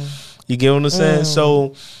me. You get what I'm saying?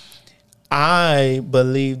 So I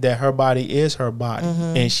believe that her body is her body,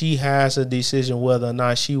 and she has a decision whether or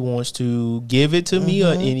not she wants to give it to me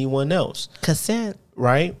or anyone else. Consent.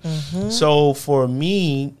 Right? So for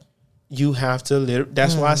me, you have to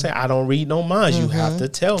that's why I say I don't read no minds. You have to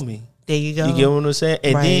tell me. There you go. You get what I'm saying?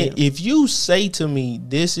 And then Right. if you say to me,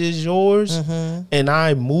 this is yours, and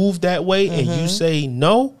I move that way, and you say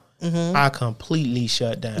no, I completely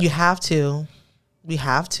shut down. You have to. You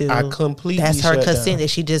have to. I completely That's her shut consent down. that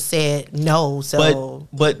she just said no. So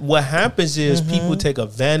But what happens is people take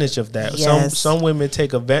advantage of that. Yes. Some women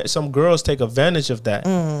some girls take advantage of that.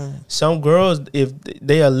 Some girls, if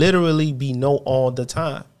they are literally be no all the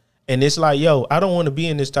time, and it's like, yo, I don't want to be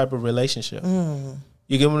in this type of relationship.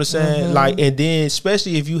 You get what I'm saying? Like, and then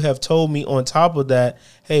especially if you have told me on top of that,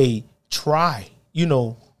 hey, try,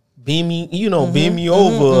 beam me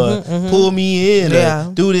over, pull me in,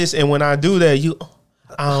 Yeah. do this, and when I do that,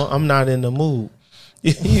 I'm not in the mood.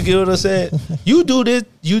 You get what I'm saying? You do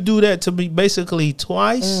that to me basically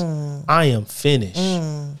twice. I am finished.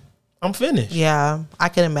 I'm finished. yeah, I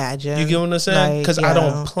can imagine. You get what I'm saying? Because I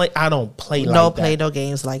don't play like that. no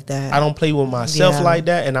games like that. I don't play with myself Yeah. like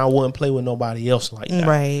that, and I wouldn't play with nobody else like that.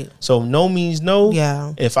 Right. So no means no.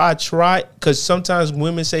 Yeah. If I try, because sometimes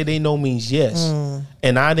women say they no means yes,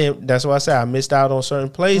 and I didn't. That's why I say I missed out on certain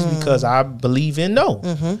plays because I believe in no,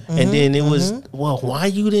 and then it was why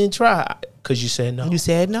you didn't try? Because you said no. You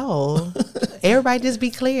said no. Everybody just be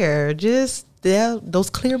clear. Just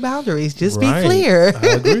those clear boundaries. Just Right. be clear. I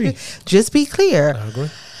agree. Just be clear. I agree.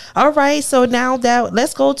 All right. So now that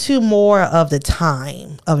let's go to more of the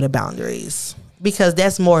time of the boundaries, because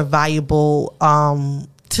that's more valuable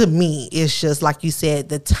to me. It's just like you said,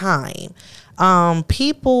 the time.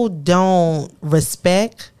 People don't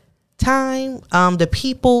respect time. The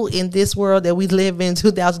people in this world that we live in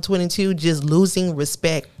 2022 just losing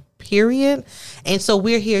respect, period. And so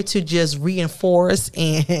we're here to just reinforce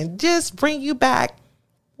and just bring you back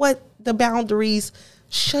what the boundaries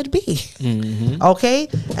should be. Okay.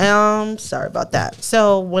 Sorry about that.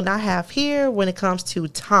 So when I have here, when it comes to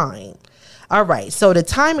time, all right. So the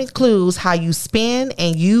time includes how you spend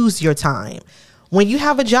and use your time. When you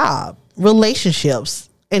have a job, relationships,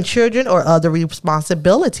 and children or other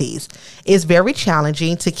responsibilities, it's very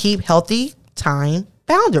challenging to keep healthy time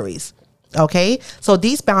boundaries. Okay. So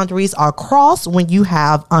these boundaries are crossed when you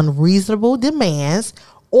have unreasonable demands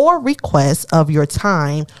or requests of your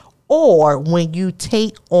time, or when you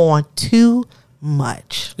take on too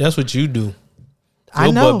much. That's what you do. I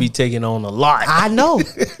Your know. butt be taking on a lot. I know.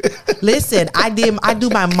 Listen, I do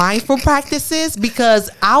my mindful practices because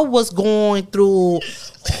I was going through.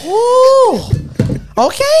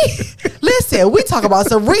 Okay. Listen, we talk about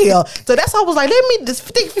some real. So that's why I was like, let me just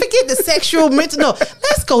forget the sexual mental. No,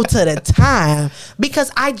 let's go to the time, because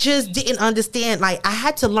I just didn't understand. Like, I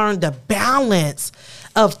had to learn the balance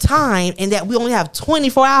of time, and that we only have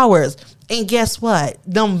 24 hours. And guess what?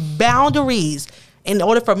 Them boundaries, in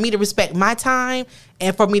order for me to respect my time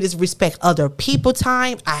and for me to respect other people's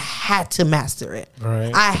time, I had to master it.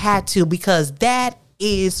 Right. I had to, because that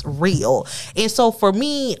is real. And so for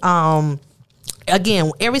me,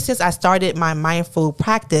 again, ever since I started my mindful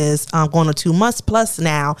practice, going on 2 months plus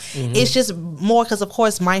now, it's just more because, of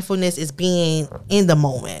course, mindfulness is being in the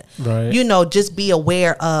moment. Right. You know, just be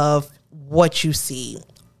aware of what you see,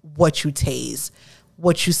 what you taste,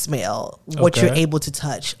 what you smell, what Okay. you're able to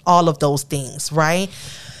touch, all of those things, right?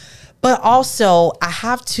 But also, I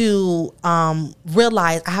have to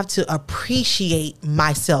realize I have to appreciate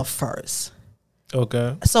myself first.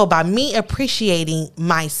 Okay. So by me appreciating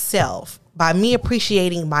myself, by me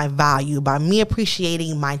appreciating my value, by me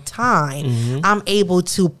appreciating my time, I'm able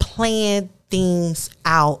to plan things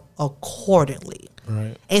out accordingly.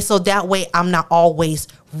 Right. And so that way I'm not always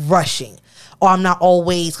rushing, or I'm not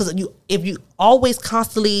always, because if you always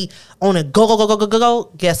constantly on a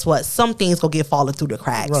go, guess what? Some things will get falling through the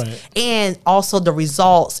cracks. Right. And also the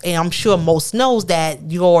results, and I'm sure most knows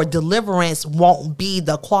that your deliverance won't be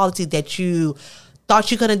the quality that you thought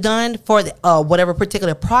you could have done for the, whatever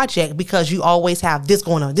particular project, because you always have this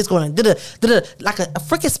going on, like a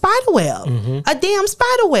freaking spider web, a damn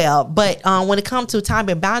spider web. But when it comes to time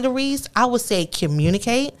and boundaries, I would say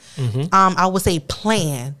communicate. I would say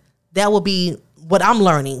plan. That will be what I'm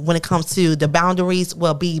learning when it comes to the boundaries.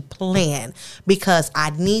 Will be plan, because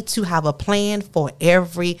I need to have a plan for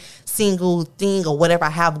every single thing or whatever I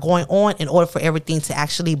have going on in order for everything to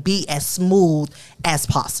actually be as smooth as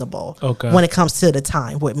possible. Okay. When it comes to the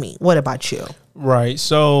time with me. What about you? Right.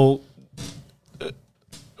 So I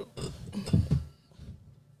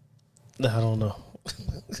don't know.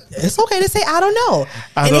 It's okay to say I don't know.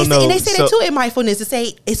 I don't know. And they say that So- too in mindfulness, to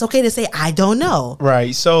say it's okay to say I don't know.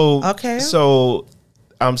 Right. So Okay. So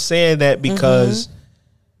I'm saying that because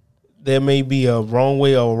there may be a wrong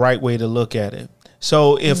way or a right way to look at it.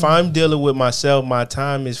 So if I'm dealing with myself, my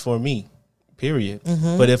time is for me. Period.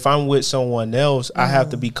 But if I'm with someone else, I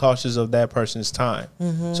have to be cautious of that person's time.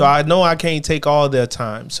 So I know I can't take all their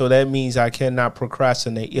time. So that means I cannot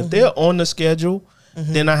procrastinate. If they're on the schedule,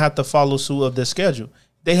 then I have to follow suit of the schedule.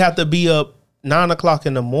 They have to be up 9 o'clock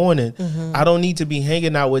in the morning. I don't need to be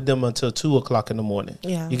hanging out with them until 2 o'clock in the morning.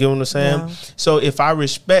 Yeah. You get what I'm saying? Yeah. So if I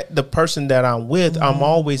respect the person that I'm with, I'm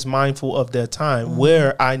always mindful of their time,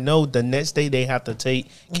 where I know the next day they have to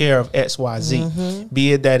take care of X, Y, Z.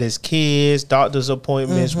 Be it that it's kids, doctor's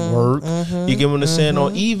appointments, work. You get what I'm saying?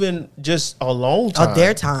 Or even just alone time. Of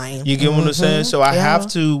their time. You get what I'm saying? So I Yeah. have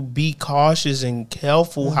to be cautious and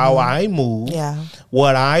careful how I move, Yeah.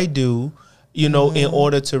 what I do, you know, in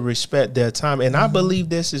order to respect their time. And I believe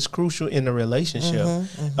this is crucial in a relationship.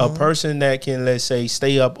 A person that can, let's say,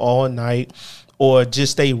 stay up all night or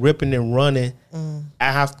just stay ripping and running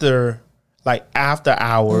after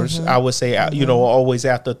hours, I would say, you know, always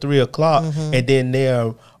after 3 o'clock, and then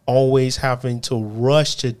they're always having to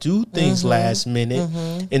rush to do things last minute.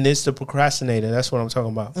 And it's the procrastinator. That's what I'm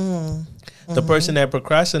talking about. The person that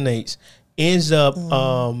procrastinates ends up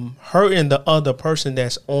hurting the other person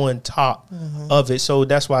that's on top of it. So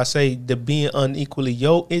that's why I say the being unequally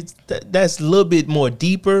yoked, that's a little bit more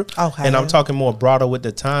deeper. Okay. And I'm talking more broader with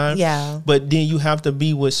the time. Yeah. But then you have to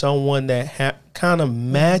be with someone that kind of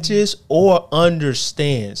matches or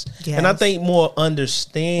understands. Yes. And I think more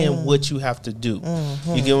understand what you have to do.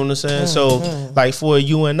 You get what I'm saying? So like for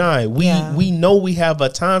you and I, we know we have a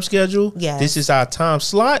time schedule. Yes. This is our time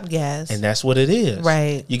slot. Yes. And that's what it is.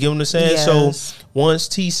 Right. You get what I'm saying? Yes. So once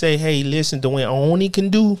T say, hey, listen, Dwayne, I only can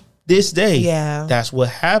do this day. Yeah. That's what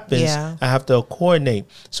happens. Yeah. I have to coordinate.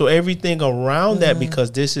 So everything around that,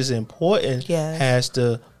 because this is important, Yes. has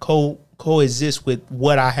to coexist with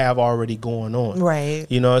what I have already going on. Right.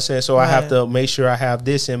 You know what I'm saying? So I have Right. to make sure I have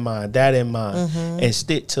this in mind, that in mind, and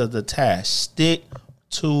stick to the task. Stick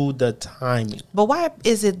to the timing. But why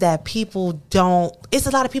is it that people don't? It's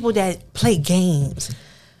a lot of people that play games.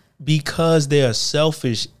 Because they are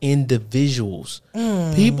selfish individuals.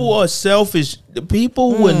 People are selfish.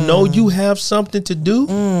 People will know you have something to do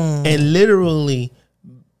and literally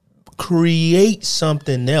create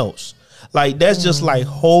something else. Like that's just like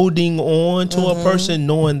holding on to a person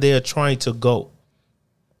knowing they're trying to go.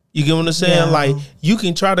 You get what I'm saying? Yeah. Like you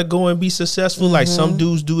can try to go and be successful. Like some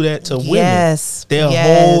dudes do that to women. Yes. They'll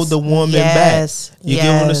Yes. hold the woman Yes. back. You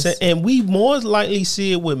get what I'm Yes. saying? And we more likely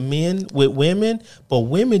see it with men, with women, but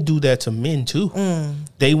women do that to men too.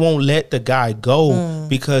 They won't let the guy go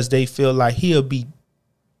because they feel like he'll be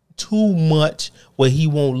too much where he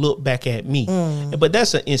won't look back at me. But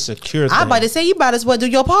that's an insecure thing. I'm about to say you might as well do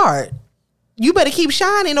your part. You better keep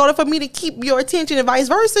shining in order for me to keep your attention and vice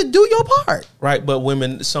versa. Do your part. Right, but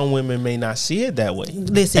some women may not see it that way.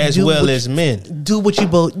 Listen, as do well what as men. Do what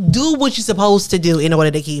you're supposed to do in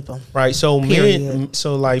order to keep them. Right, so Period. men,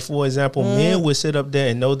 so like for example, men would sit up there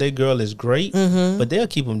and know their girl is great, but they'll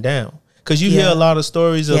keep them down. Because you hear a lot of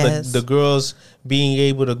stories of Yes. the girls being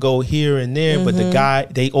able to go here and there, but the guy,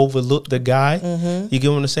 they overlook the guy. You get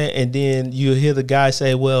what I'm saying? And then you hear the guy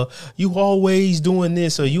say, well, you always doing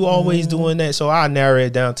this or you always doing that. So I narrow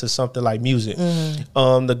it down to something like music.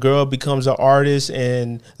 The girl becomes an artist,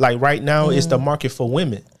 and like right now it's the market for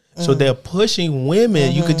women. So they're pushing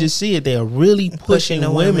women. You could just see it. They're really pushing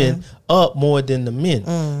the women women. up more than the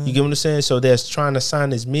men. You get what I'm saying? So they're trying to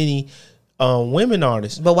sign as many women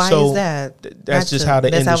artists. But why So is that? That's just how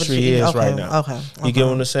the industry is right now. Okay. You get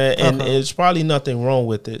what I'm saying? And Okay. it's probably nothing wrong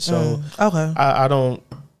with it. So Okay. I don't,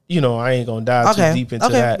 I ain't going to dive Okay. too deep into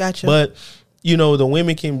Okay, that. gotcha. But, the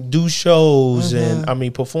women can do shows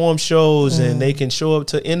and perform shows and they can show up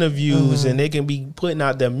to interviews and they can be putting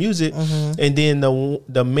out their music. And then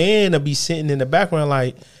the man will be sitting in the background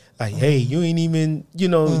like, hey, you ain't even,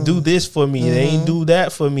 do this for me. They ain't do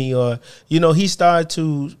that for me. Or, he started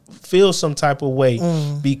to feel some type of way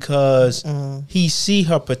because he see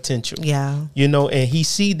her potential. Yeah. And he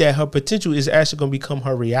see that her potential is actually going to become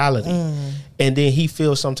her reality. And then he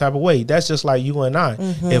feels some type of way. That's just like you and I.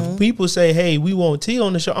 If people say, hey, we want T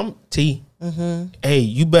on the show, I'm T. Hey,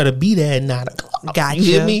 you better be there at 9 o'clock. Gotcha.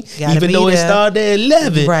 You get me? Gotta Even be though it there. started at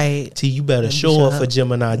 11. Right. T, you better show up for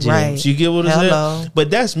Gemini Gems. Right. You get what I'm Hello. saying? But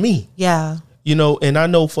that's me. Yeah. And I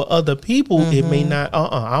know for other people, it may not,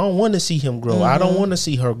 I don't want to see him grow. I don't want to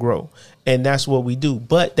see her grow. And that's what we do.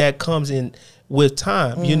 But that comes in with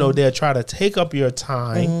time. They'll try to take up your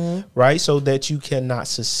time, right? So that you cannot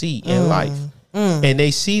succeed in life. And they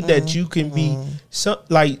see that you can be,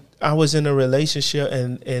 like I was in a relationship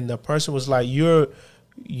and the person was like,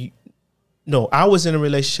 I was in a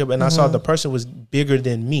relationship and I saw the person was bigger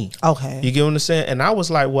than me. Okay. You get what I'm saying? And I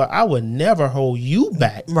was like, well, I would never hold you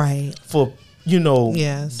back Right. for,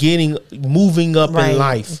 Yes. moving up Right. in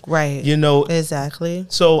life. Right. Mm-hmm. Exactly.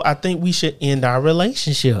 So I think we should end our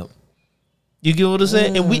relationship. You get what I'm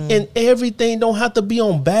saying? And everything don't have to be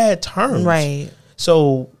on bad terms. Right.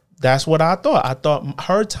 So that's what I thought. I thought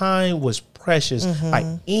her time was precious. Like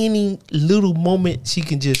any little moment she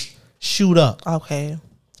can just shoot up. Okay.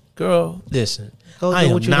 Girl, listen. Go I do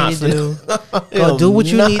am what you not need to finna- do. Go do what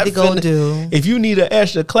you not need to go finna- do. If you need an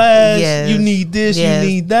extra class, Yes. you need this, Yes. you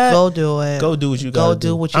need that. Go do it. Go do what you Go gotta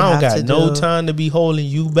do what you I don't have got to no do. time to be holding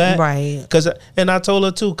you back. Right. And I told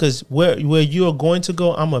her too, because where you're going to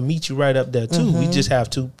go, I'm gonna meet you right up there too. We just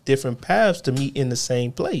have two different paths to meet in the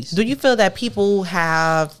same place. Do you feel that people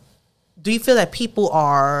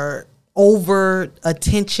are over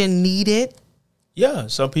attention needed? Yeah,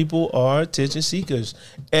 some people are attention seekers,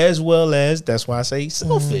 as well as, that's why I say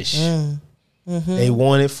selfish. They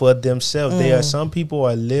want it for themselves. Some people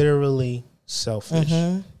are literally selfish,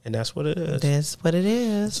 and that's what it is. That's what it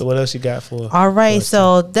is. So what else you got for? All right, for us?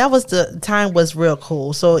 so that was the time was real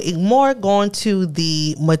cool. So more going to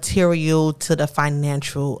the material to the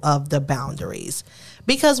financial of the boundaries.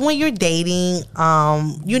 Because when you're dating,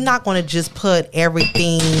 you're not going to just put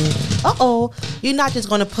everything. You're not just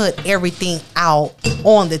going to put everything out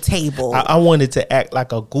on the table. I wanted to act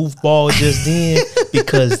like a goofball just then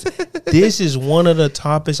because this is one of the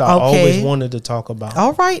topics I always wanted to talk about.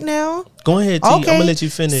 All right, now. Go ahead, T. I'm gonna let you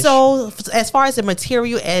finish. So, as far as the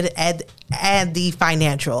material and the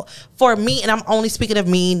financial, for me, and I'm only speaking of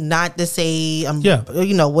me, not to say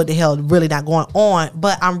what the hell really not going on,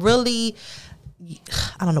 but I'm really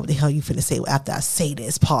I don't know what the hell you finna say after I say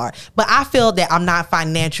this part, but I feel that I'm not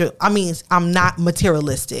financial. I mean, I'm not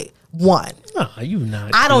materialistic. One, No, you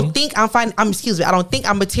not. I don't think I'm fine. Excuse me. I don't think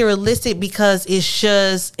I'm materialistic because it's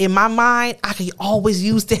just in my mind I can always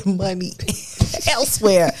use that money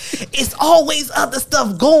elsewhere. It's always other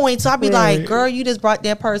stuff going. So I'll be like, girl, you just brought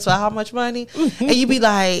that purse for how much money? And you be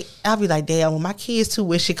like, I'll be like, damn, when my kids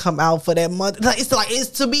tuition come out for that month. Like, it's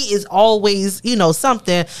to me, it's always,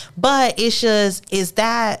 something. But it's just, is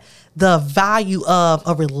that the value of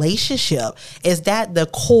a relationship? Is that the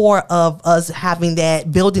core of us having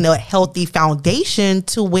that, building a healthy foundation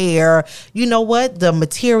to where, you know what, the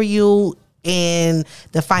material and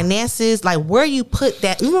the finances, like where you put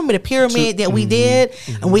that. You remember the pyramid that we did,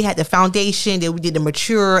 and we had the foundation, then we did the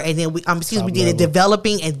mature, and then we did the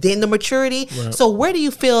developing, and then the maturity. Right. So where do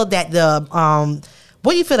you feel that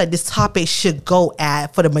what do you feel like this topic should go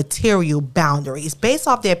at for the material boundaries based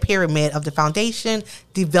off their pyramid of the foundation,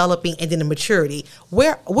 developing, and then the maturity?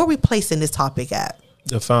 Where we placing this topic at?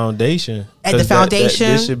 The foundation. At the foundation?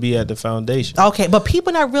 This should be at the foundation. Okay, but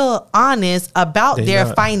people not real honest about their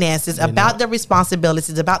finances, about their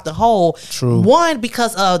responsibilities, about the whole. True. One,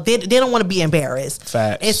 because they don't want to be embarrassed.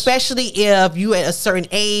 Facts. Especially if you at a certain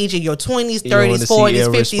age in your 20s, 30s, 40s,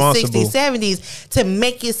 50s, 60s, 70s, to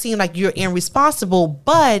make it seem like you're irresponsible.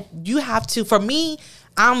 But you have to, for me,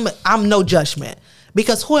 I'm no judgment.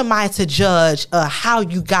 Because who am I to judge how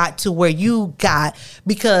you got to where you got?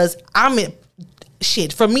 Because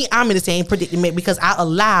for me, I'm in the same predicament because I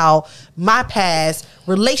allow my past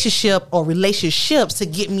relationship or relationships to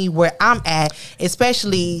get me where I'm at,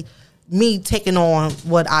 especially me taking on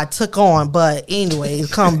what I took on. But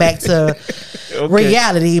anyways, come back to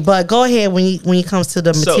reality. But go ahead when it comes to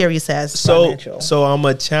the material side. So I'm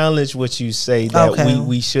gonna challenge what you say that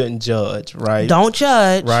we shouldn't judge, right? Don't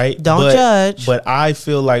judge, right? Don't judge. But I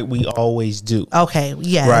feel like we always do. Okay,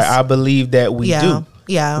 yes, right. I believe that we do.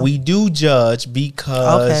 Yeah, we do judge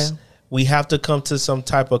because we have to come to some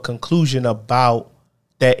type of conclusion about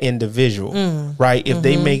that individual, right? If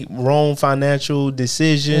they make wrong financial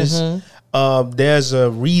decisions, there's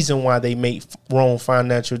a reason why they make wrong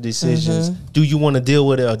financial decisions. Do you want to deal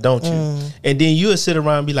with it or don't you? And then you'll sit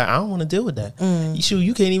around and be like, I don't want to deal with that.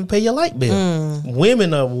 You can't even pay your light bill.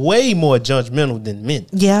 Women are way more judgmental than men.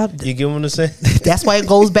 Yeah. You get what I'm saying? That's why it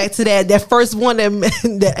goes back to that first one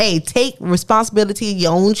that hey, take responsibility of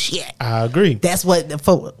your own shit. I agree. That's what.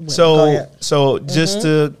 So just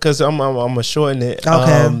to, because I'm gonna shorten it.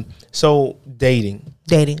 Okay. So dating,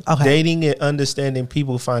 okay. Dating and understanding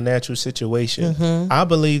people's financial situation. I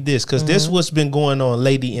believe this because this what's been going on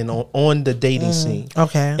lately on the dating scene.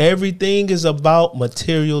 Okay. Everything is about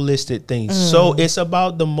materialistic things. So it's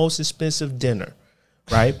about the most expensive dinner,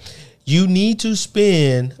 right? You need to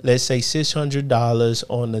spend, let's say, $600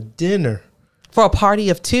 on a dinner. For a party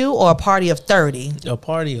of 2 or a party of 30? A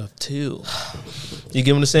party of 2. You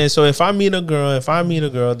get what I'm saying? So if I meet a girl,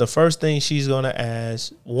 the first thing she's going to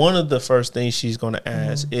ask, one of the first things she's going to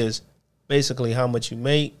ask is basically how much you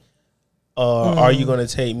make, or are you going to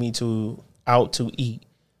take me out to eat?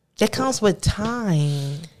 That comes with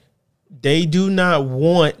time. They do not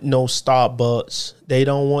want no Starbucks. They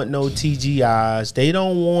don't want no TGIs. They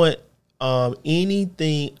don't want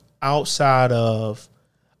anything outside of,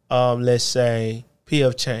 let's say,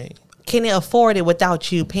 PF Chang's. Can they afford it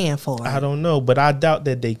without you paying for it? I don't know, but I doubt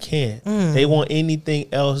that they can. They want anything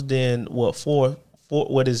else than what 4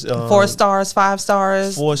 stars, 5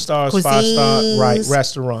 stars, 4 stars, cuisines. 5 star, right?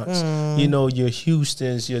 Restaurants. You know, your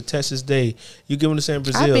Houston's, your Texas Day. You get what I'm saying?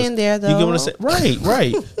 Brazil. I've been there though. You get what I'm saying?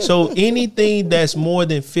 Right. So anything that's more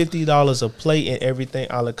than $50 a plate and everything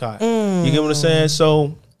a la carte. You get what I'm saying?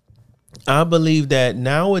 So I believe that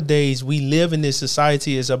nowadays we live in this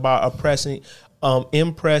society is about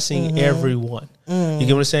impressing everyone. You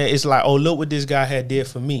get what I'm saying? It's like, oh, look what this guy did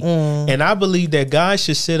for me. And I believe that guys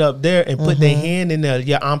should sit up there and put their hand in there.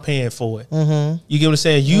 Yeah, I'm paying for it. You get what I'm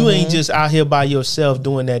saying? You ain't just out here by yourself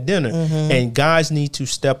doing that dinner. And guys need to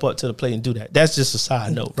step up to the plate and do that. That's just a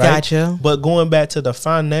side note, right? Gotcha. But going back to the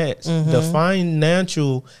the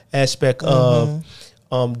financial aspect of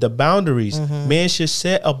the boundaries, men should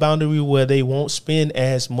set a boundary where they won't spend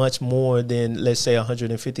as much more than, let's say,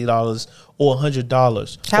 $150 or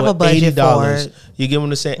 $100. Have or a budget $80. for it. You get what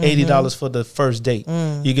I'm saying? $80 for the first date.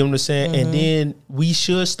 You get what I'm saying? And then we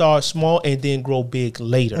should start small and then grow big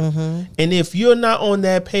later. And if you're not on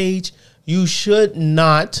that page, you should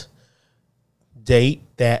not date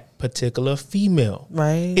that particular female.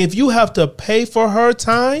 Right. If you have to pay for her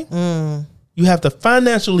time, you have to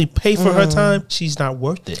financially pay for her time, she's not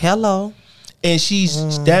worth it. Hello. And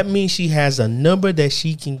that means she has a number that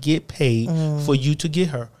she can get paid for you to get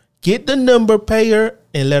her. Get the number, pay her,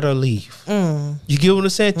 and let her leave. You get what I'm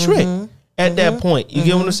saying? Trick at that point. You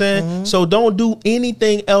get what I'm saying? So don't do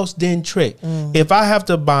anything else than trick. If I have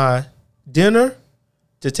to buy dinner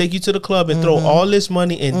to take you to the club and throw all this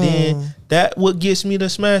money, and then that what gets me to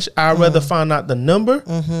smash, I'd rather find out the number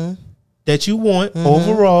that you want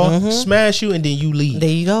overall, smash you, and then you leave. There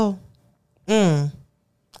you go.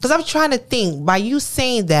 Because I'm trying to think, by you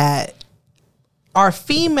saying that, are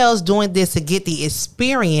females doing this to get the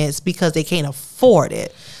experience because they can't afford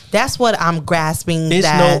it? That's what I'm grasping.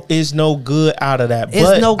 It's no good out of that.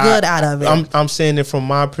 It's no good out of it. I'm saying it from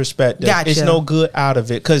my perspective. Gotcha. It's no good out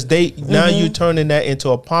of it because now you're turning that into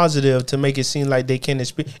a positive to make it seem like they can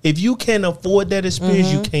experience. If you can't afford that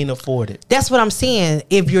experience, you can't afford it. That's what I'm saying.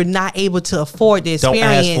 If you're not able to afford the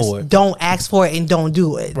experience, don't ask for it and don't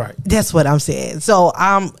do it. Right. That's what I'm saying. So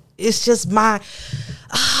it's just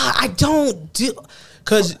I don't do.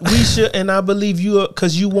 Because we should, and I believe you,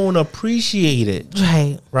 because you won't appreciate it.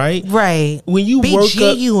 Right. When you be work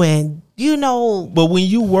genuine, but when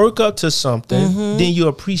you work up to something, then you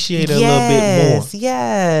appreciate it a little bit more.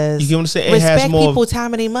 Yes. You get what I'm saying? Respect people,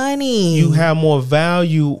 time, and their money. You have more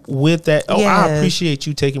value with that. Oh, I appreciate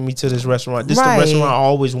you taking me to this restaurant. This is the restaurant I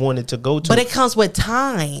always wanted to go to. But it comes with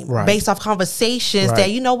time, based off conversations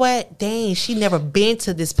that, you know what? Dang, she never been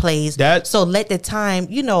to this place. So let the time,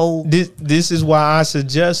 This is why I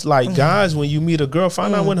suggest, like, guys, when you meet a girl,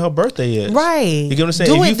 find out when her birthday is. Right. You get what I'm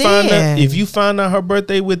saying? If you find out her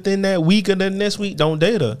birthday within that week or the next week, don't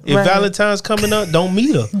date her. If Valentine's coming up, don't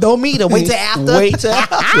meet her. Wait till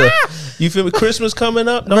after. You feel me? Christmas coming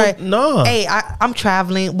up? No. Hey, I'm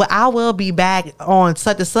traveling, but I will be back on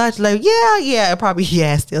such and such. Like, probably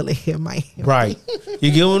still in my right.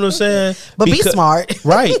 You get what I'm saying? But be smart,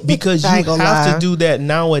 right? Because you have to do that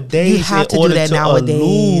nowadays. You have to do that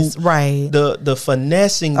nowadays, right? The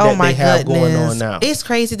finessing that they have going on now. It's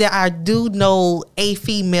crazy that I do know a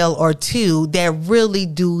female or two that really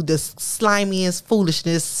do the slimiest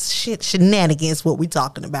foolishness, shenanigans. What we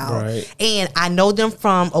talking about? Right. And I know them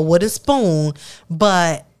from a wooden spoon,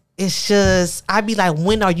 but it's just I'd be like,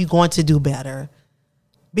 when are you going to do better?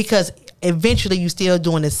 Because eventually you still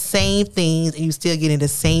doing the same things and you still getting the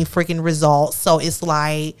same freaking results. So it's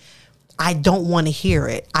like, I don't want to hear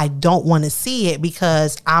it. I don't want to see it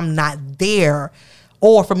because I'm not there,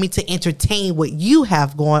 or for me to entertain what you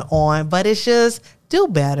have going on. But it's just do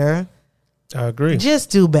better. I agree. Just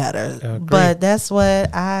do better. But that's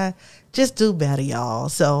what I just do better, y'all.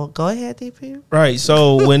 So go ahead, DP. Right.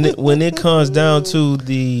 So when it comes down to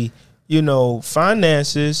the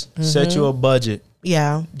finances, set you a budget.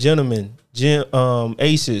 Yeah. Gentlemen,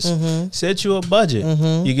 aces, set you a budget.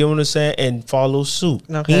 You get what I'm saying? And follow suit.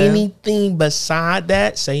 Okay. Anything beside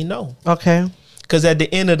that, say no. Okay. Because at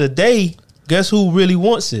the end of the day, guess who really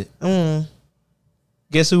wants it?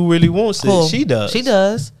 Guess who really wants it? She does. She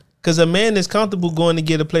does. Because a man is comfortable going to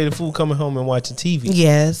get a plate of food, coming home and watching TV.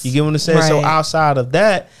 Yes. You get what I'm saying? Right. So outside of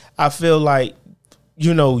that, I feel like,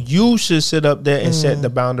 you should sit up there and set the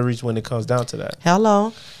boundaries when it comes down to that.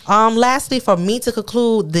 Hello. Lastly, for me to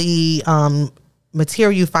conclude the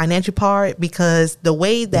material financial part, because the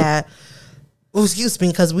way that,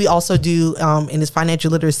 because we also do in this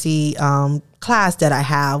financial literacy class that I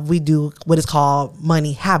have, we do what is called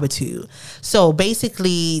money habitude. So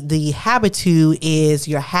basically, the habitude is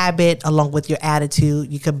your habit along with your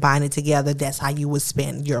attitude. You combine it together. That's how you would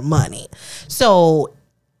spend your money. So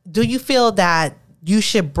do you feel that you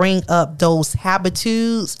should bring up those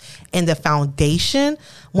habitudes and the foundation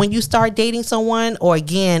when you start dating someone? Or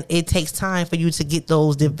again, it takes time for you to get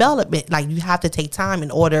those development. Like, you have to take time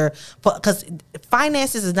in order because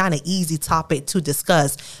finances is not an easy topic to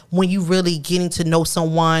discuss when you really getting to know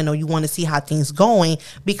someone or you want to see how things going,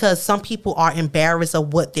 because some people are embarrassed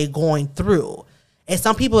of what they're going through. And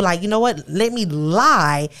some people are like, you know what, let me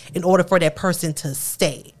lie in order for that person to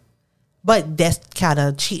stay. But that's kind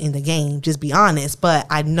of cheating the game, just be honest. But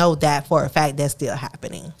I know that for a fact that's still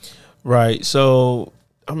happening. Right. So,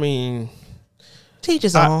 I mean, teach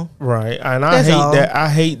his own. Right. And I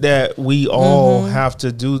hate that we all have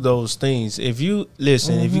to do those things. If you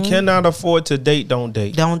listen, if you cannot afford to date, don't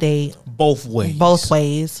date. Don't date. Both ways. You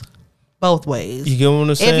get what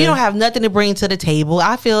I'm saying? If you don't have nothing to bring to the table,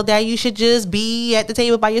 I feel that you should just be at the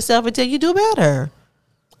table by yourself until you do better.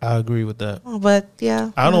 I agree with that. But yeah,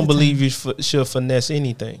 I don't believe you should finesse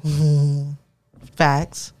anything.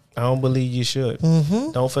 Facts. I don't believe you should.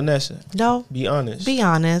 Don't finesse it. No. Be honest. Be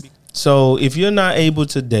honest. So if you're not able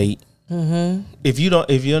to date, if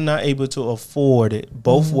you're not able to afford it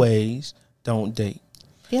both ways, don't date.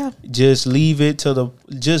 Yeah. Just leave it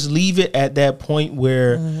at that point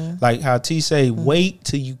where, like how T say, wait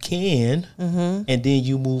till you can, and then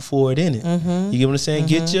you move forward in it. You get what I'm saying?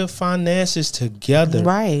 Get your finances together,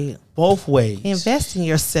 Right. both ways. Invest in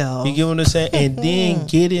yourself. You get what I'm saying? And then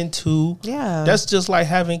get into, Yeah. that's just like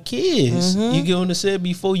having kids. You get what I'm saying?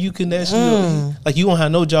 Before you can actually, like you don't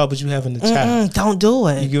have no job, but you having a child. Don't do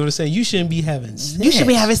it. You get what I'm saying? You shouldn't be having sex. You should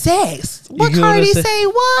be having sex. What get what I'm Cardi saying? say?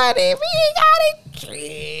 What if he ain't got it?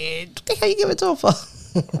 What the hell you give it to him for?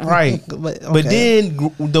 Right. But But then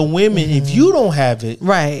the women, if you don't have it,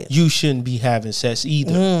 right, you shouldn't be having sex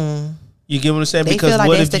either. You get what I'm saying? they Because feel like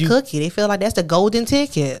what that's if the cookie. They feel like that's the golden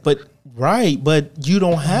ticket. But you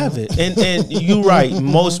don't have it, and you're right.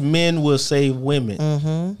 Most men will save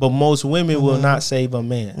women, but most women will not save a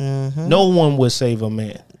man. No one will save a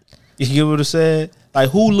man. You get what I'm saying? Like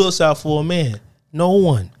who looks out for a man? No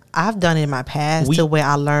one. I've done it in my past to where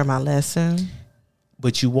I learned my lesson.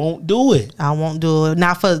 But you won't do it. I won't do it.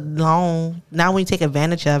 Not for long. Not when you take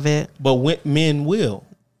advantage of it. But men will.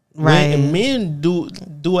 Right. Men do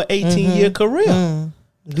an 18-year career.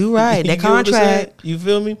 Do right. You That get what I'm saying? contract. You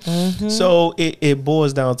feel me? So it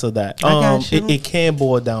boils down to that. I got you. It can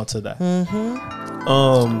boil down to that.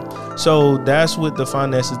 So that's with the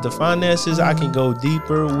finances. The finances, I can go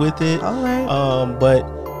deeper with it. All right.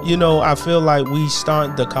 But you know, I feel like we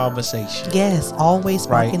start the conversation. Yes. Always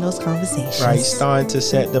sparking Right. those conversations. Right, starting to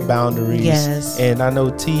set the boundaries. Yes. And I know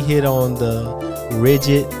T hit on the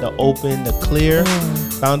rigid, the open, the clear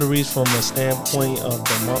boundaries from a standpoint of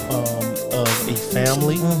of a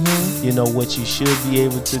family. You know what you should be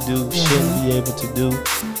able to do, shouldn't be able to do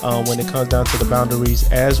when it comes down to the boundaries,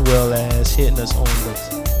 as well as hitting us on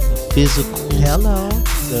the physical. Hello.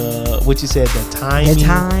 What you said, the timing,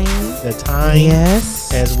 the time,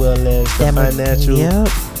 Yes. as well as the financial. Yep.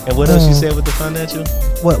 And what else you said with the financial?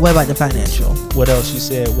 What about the financial? What else you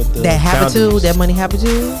said with the That habitude, boundaries? that money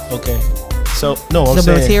habitude, Okay. So no, I'm the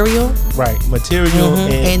saying material, right, material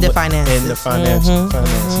and the finances. and the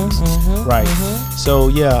finances. Right. So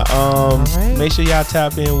yeah, right. make sure y'all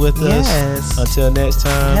tap in with Yes. us. Until next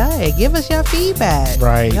time. Hey, give us your feedback.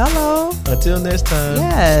 Right. Hello. Until next time.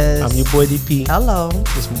 Yes. I'm your boy DP. Hello.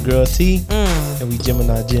 It's my girl T. And we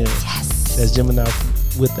Gemini Gems. Yes. That's Gemini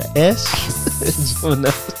with the S.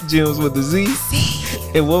 Gemini Gems with the Z.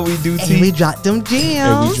 And what we do, T. And we drop them gems.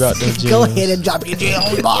 And we drop them Go gems. ahead and drop your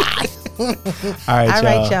gems, boy. All right, All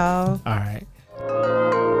right, y'all. All right.